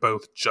in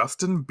both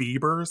Justin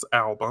Bieber's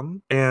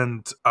album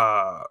and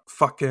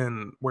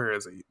where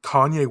is he?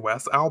 Kanye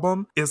West's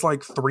album is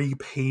like 3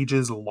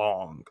 pages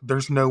long.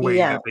 There's no way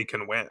that they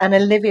can win. And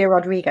Olivia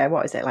Rodrigo,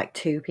 what is it, like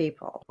 2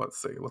 people?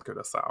 Let's see, look at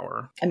this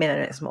hour. I mean, I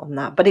know it's more than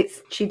that, but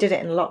she did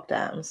it in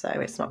lockdown, so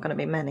it's not going to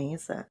be many,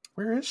 is it?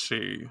 Where is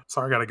she?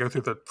 Sorry, I gotta go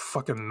through the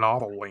fucking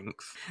novel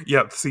length.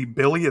 Yeah, see,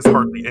 Billie is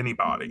hardly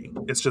anybody.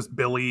 It's just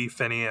Billie,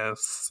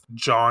 Phineas,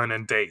 John,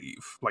 and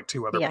Dave, like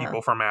 2 other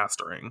people for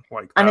mastering.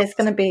 And that's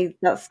going to be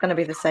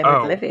the same with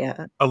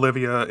Olivia.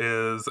 Olivia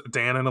is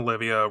Dan and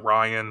Olivia,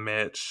 Ryan,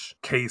 Mitch,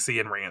 Casey,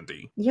 and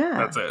Randy. Yeah,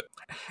 that's it.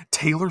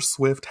 Taylor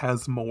Swift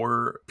has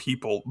more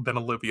people than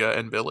Olivia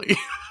and Billie.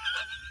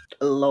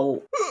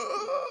 Low.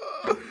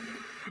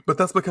 But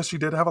that's because she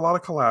did have a lot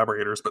of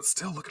collaborators, but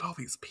still, look at all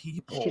these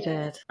people. She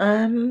did.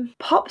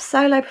 Pop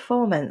solo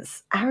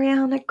performance,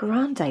 Ariana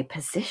Grande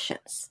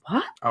positions.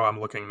 What? Oh, I'm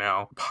looking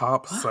now.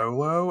 Pop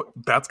solo?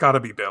 That's gotta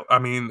be Bill. I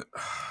mean,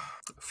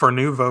 for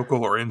new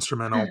vocal or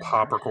instrumental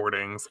pop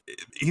recordings,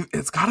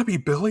 it's gotta be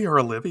Billie or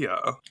Olivia.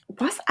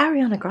 What's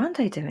Ariana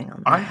Grande doing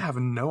on that? I have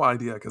no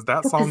idea, because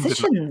that song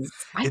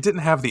didn't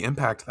have the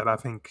impact that I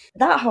think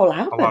that whole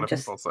album a lot of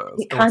people says.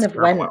 It kind of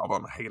went.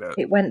 Album. I hate it.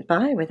 It went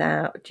by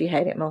without "Do You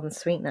Hate It More Than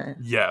Sweetness?"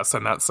 Yes,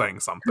 and that's saying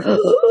something.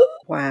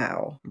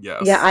 Wow.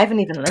 Yes. Yeah, I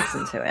haven't even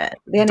listened to it.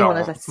 The only one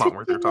is like, it's not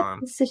worth your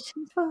time.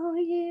 Position for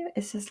you.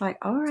 It's just like,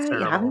 all right,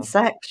 you're having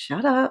sex.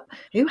 Shut up.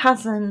 Who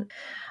hasn't?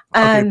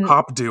 Okay,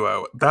 pop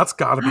duo. That's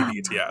gotta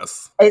be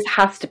BTS. It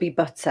has to be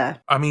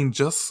Butter. I mean,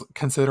 just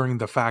considering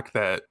the fact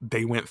that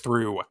they went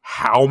through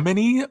how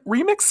many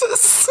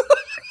remixes?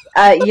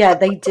 Yeah,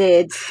 they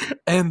did.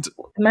 And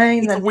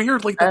it's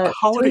weird, like the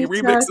holiday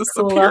remix is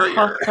superior.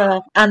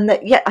 Hotter, and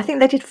I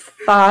think they did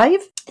 5.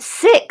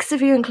 6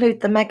 if you include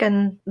the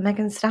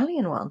Megan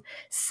Stallion one.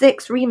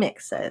 6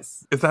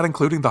 remixes. Is that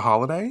including the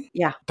holiday?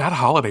 Yeah. That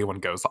holiday one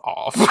goes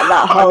off.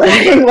 That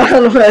holiday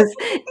one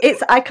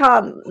was I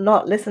can't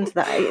not listen to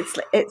that.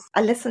 It's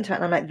I listen to it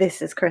and I'm like,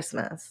 this is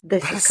Christmas.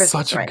 This is Christmas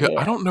such right a good here.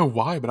 I don't know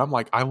why, but I'm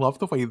like, I love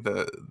the way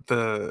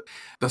the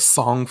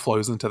song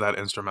flows into that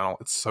instrumental.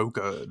 It's so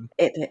good.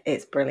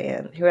 It's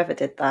brilliant. Whoever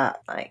did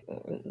that, like,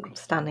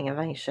 standing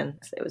ovation.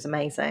 It was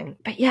amazing.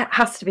 But yeah, it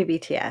has to be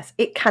BTS.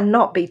 It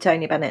cannot be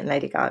Tony Bennett and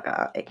Lady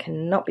Gaga. It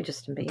cannot be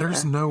Justin Bieber.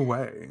 There's no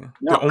way.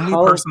 Not the only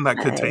Coldplay. Person that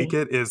could take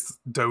it is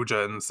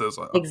Doja and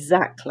SZA.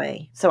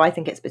 Exactly. So I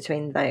think it's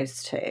between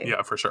those two.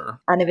 Yeah, for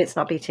sure. And if it's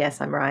not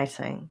BTS, I'm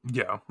writing.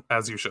 Yeah,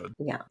 as you should.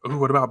 Yeah. Ooh,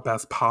 what about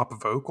Best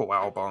Pop Vocal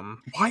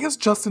Album? Why is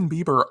Justin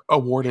Bieber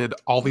awarded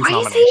all these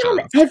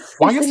nominations?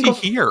 Why is he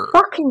here?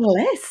 Fucking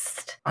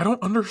list. I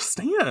don't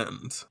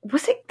understand.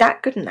 Was it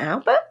that good an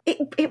album?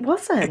 It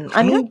wasn't.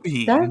 Don't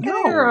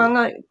get me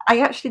wrong. I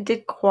actually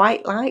did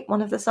quite like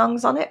one of the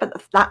songs on it, but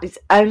that is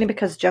only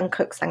because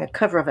Jungkook sang a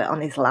cover of it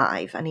on his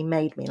live, and he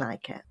made me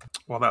like it.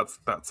 Well, that's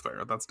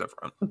fair. That's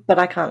different. But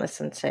I can't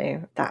listen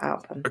to that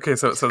album. Okay,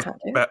 so it says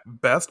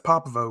Best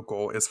Pop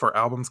Vocal is for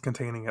albums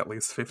containing at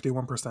least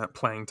 51%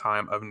 playing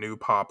time of new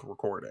pop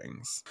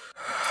recordings.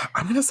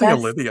 I'm going to say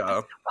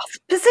Olivia.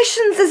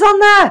 Positions is on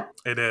there.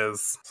 It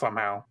is,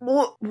 somehow.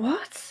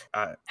 What?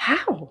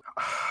 How?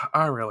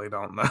 I really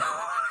don't know.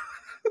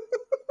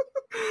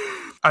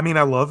 I mean,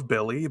 I love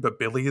Billie, but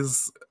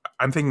Billie's...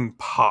 I'm thinking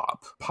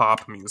pop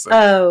music.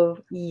 Oh,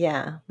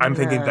 yeah. I'm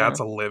thinking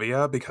that's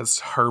Olivia because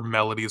her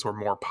melodies were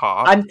more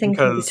pop. I'm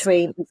thinking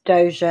between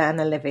Doja and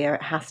Olivia.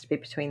 It has to be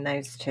between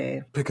those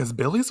two. Because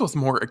Billie's was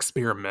more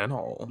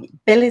experimental.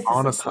 Billie's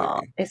honestly,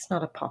 pop. It's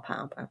not a pop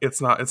album.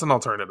 It's not. It's an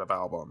alternative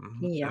album,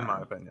 in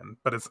my opinion.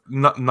 But it's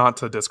not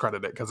to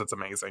discredit it because it's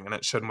amazing and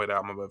it shouldn't win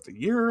Album of the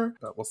Year.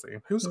 But we'll see.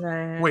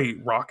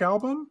 Wait, rock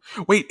album?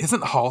 Wait,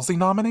 isn't Halsey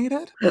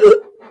nominated?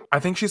 I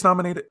think she's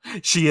nominated.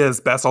 She is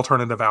Best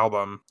Alternative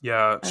Album.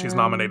 Yeah, she's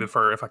nominated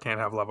for If I Can't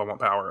Have Love, I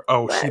Want Power.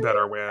 Oh, she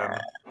better win.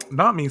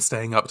 Not me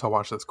staying up to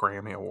watch this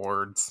Grammy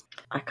Awards.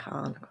 I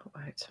can't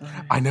wait.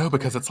 I know,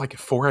 because it's like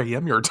 4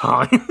 a.m. your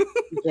time.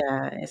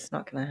 Yeah, it's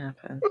not going to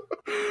happen.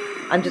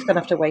 I'm just going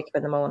to have to wake up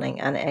in the morning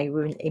and I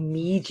will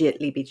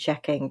immediately be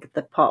checking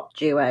the pop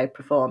duo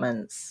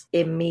performance.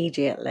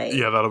 Immediately.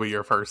 Yeah, that'll be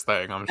your first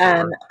thing, I'm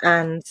sure.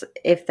 And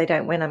if they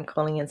don't win, I'm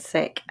calling in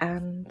sick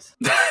and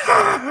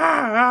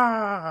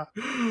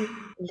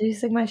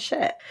losing my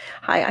shit.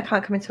 Hi, I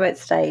can't come into it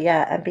today.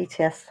 Yeah, and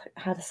BTS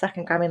had a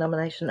second Grammy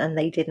nomination and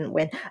they didn't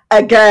win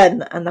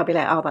again. And they'll be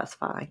like, oh, that's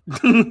fine.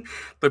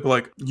 They'll be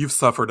like, you've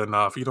suffered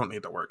enough. You don't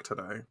need to work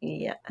today.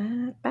 Yeah.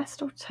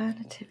 Best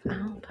alternative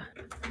album.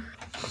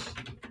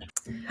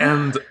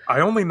 And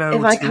I only know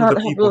If I can't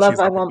have love,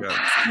 I want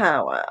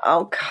power.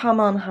 Oh, come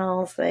on,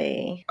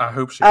 Halsey. I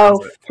hope she does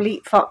it.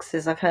 Fleet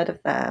Foxes, I've heard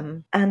of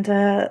them. And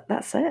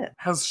that's it.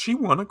 Has she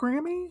won a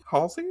Grammy,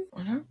 Halsey?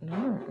 I don't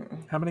know.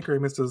 How many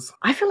Grammys does...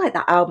 I feel like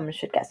that album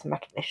should get some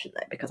recognition,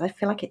 though, because I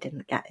feel like it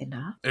didn't get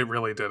enough. It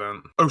really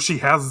didn't. Oh, she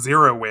has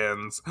 0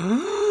 wins.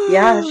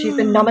 Yeah, she's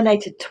been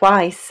nominated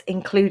twice,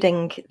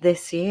 including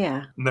this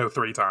year. No,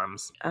 3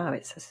 times. Oh,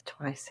 it says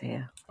twice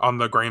here. On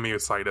the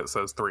Grammy site, it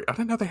says 3. I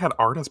didn't know they had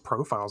artist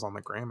profiles on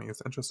the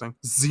Grammys. Interesting.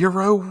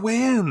 0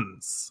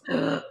 wins.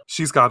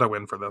 She's got to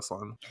win for this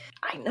one.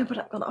 I know, but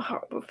I've got a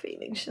horrible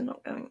feeling she's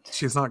not going to.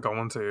 She's not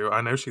going to.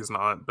 I know she's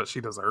not, but she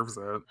deserves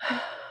it.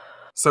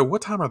 So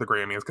what time are the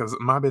Grammys? Because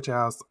my bitch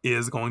ass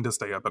is going to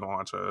stay up and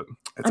watch it.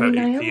 It's at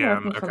 8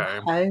 p.m. Okay.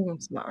 From home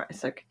tomorrow,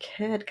 so I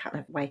could kind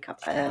of wake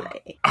up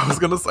early. I was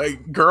going to say,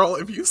 girl,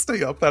 if you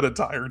stay up that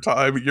entire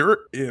time, you're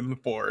in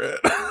for it.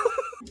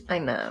 I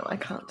know, I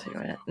can't do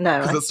it.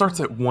 No. Because it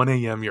starts at 1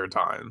 a.m. your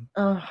time.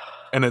 Oh.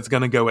 And it's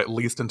going to go at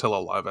least until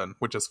 11,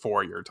 which is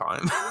 4 your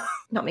time.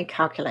 Not me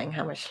calculating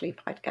how much sleep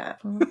I'd get.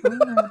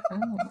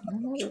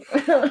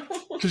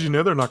 Because you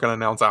know they're not going to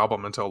announce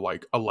album until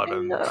like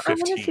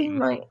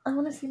 11:15. I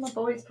want to see my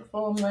boys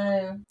perform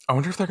though. I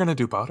wonder if they're going to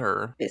do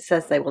Butter. It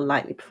says they will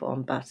likely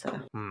perform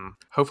Butter.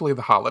 Hopefully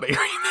the holiday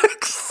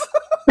remix.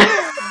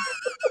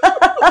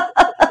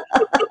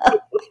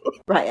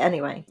 Right,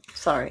 anyway,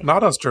 sorry.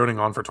 Not us droning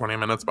on for 20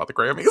 minutes about the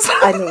Grammys.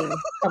 I mean,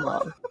 come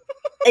on.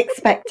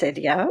 Expected,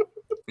 yeah?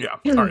 Yeah.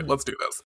 All right, let's do this.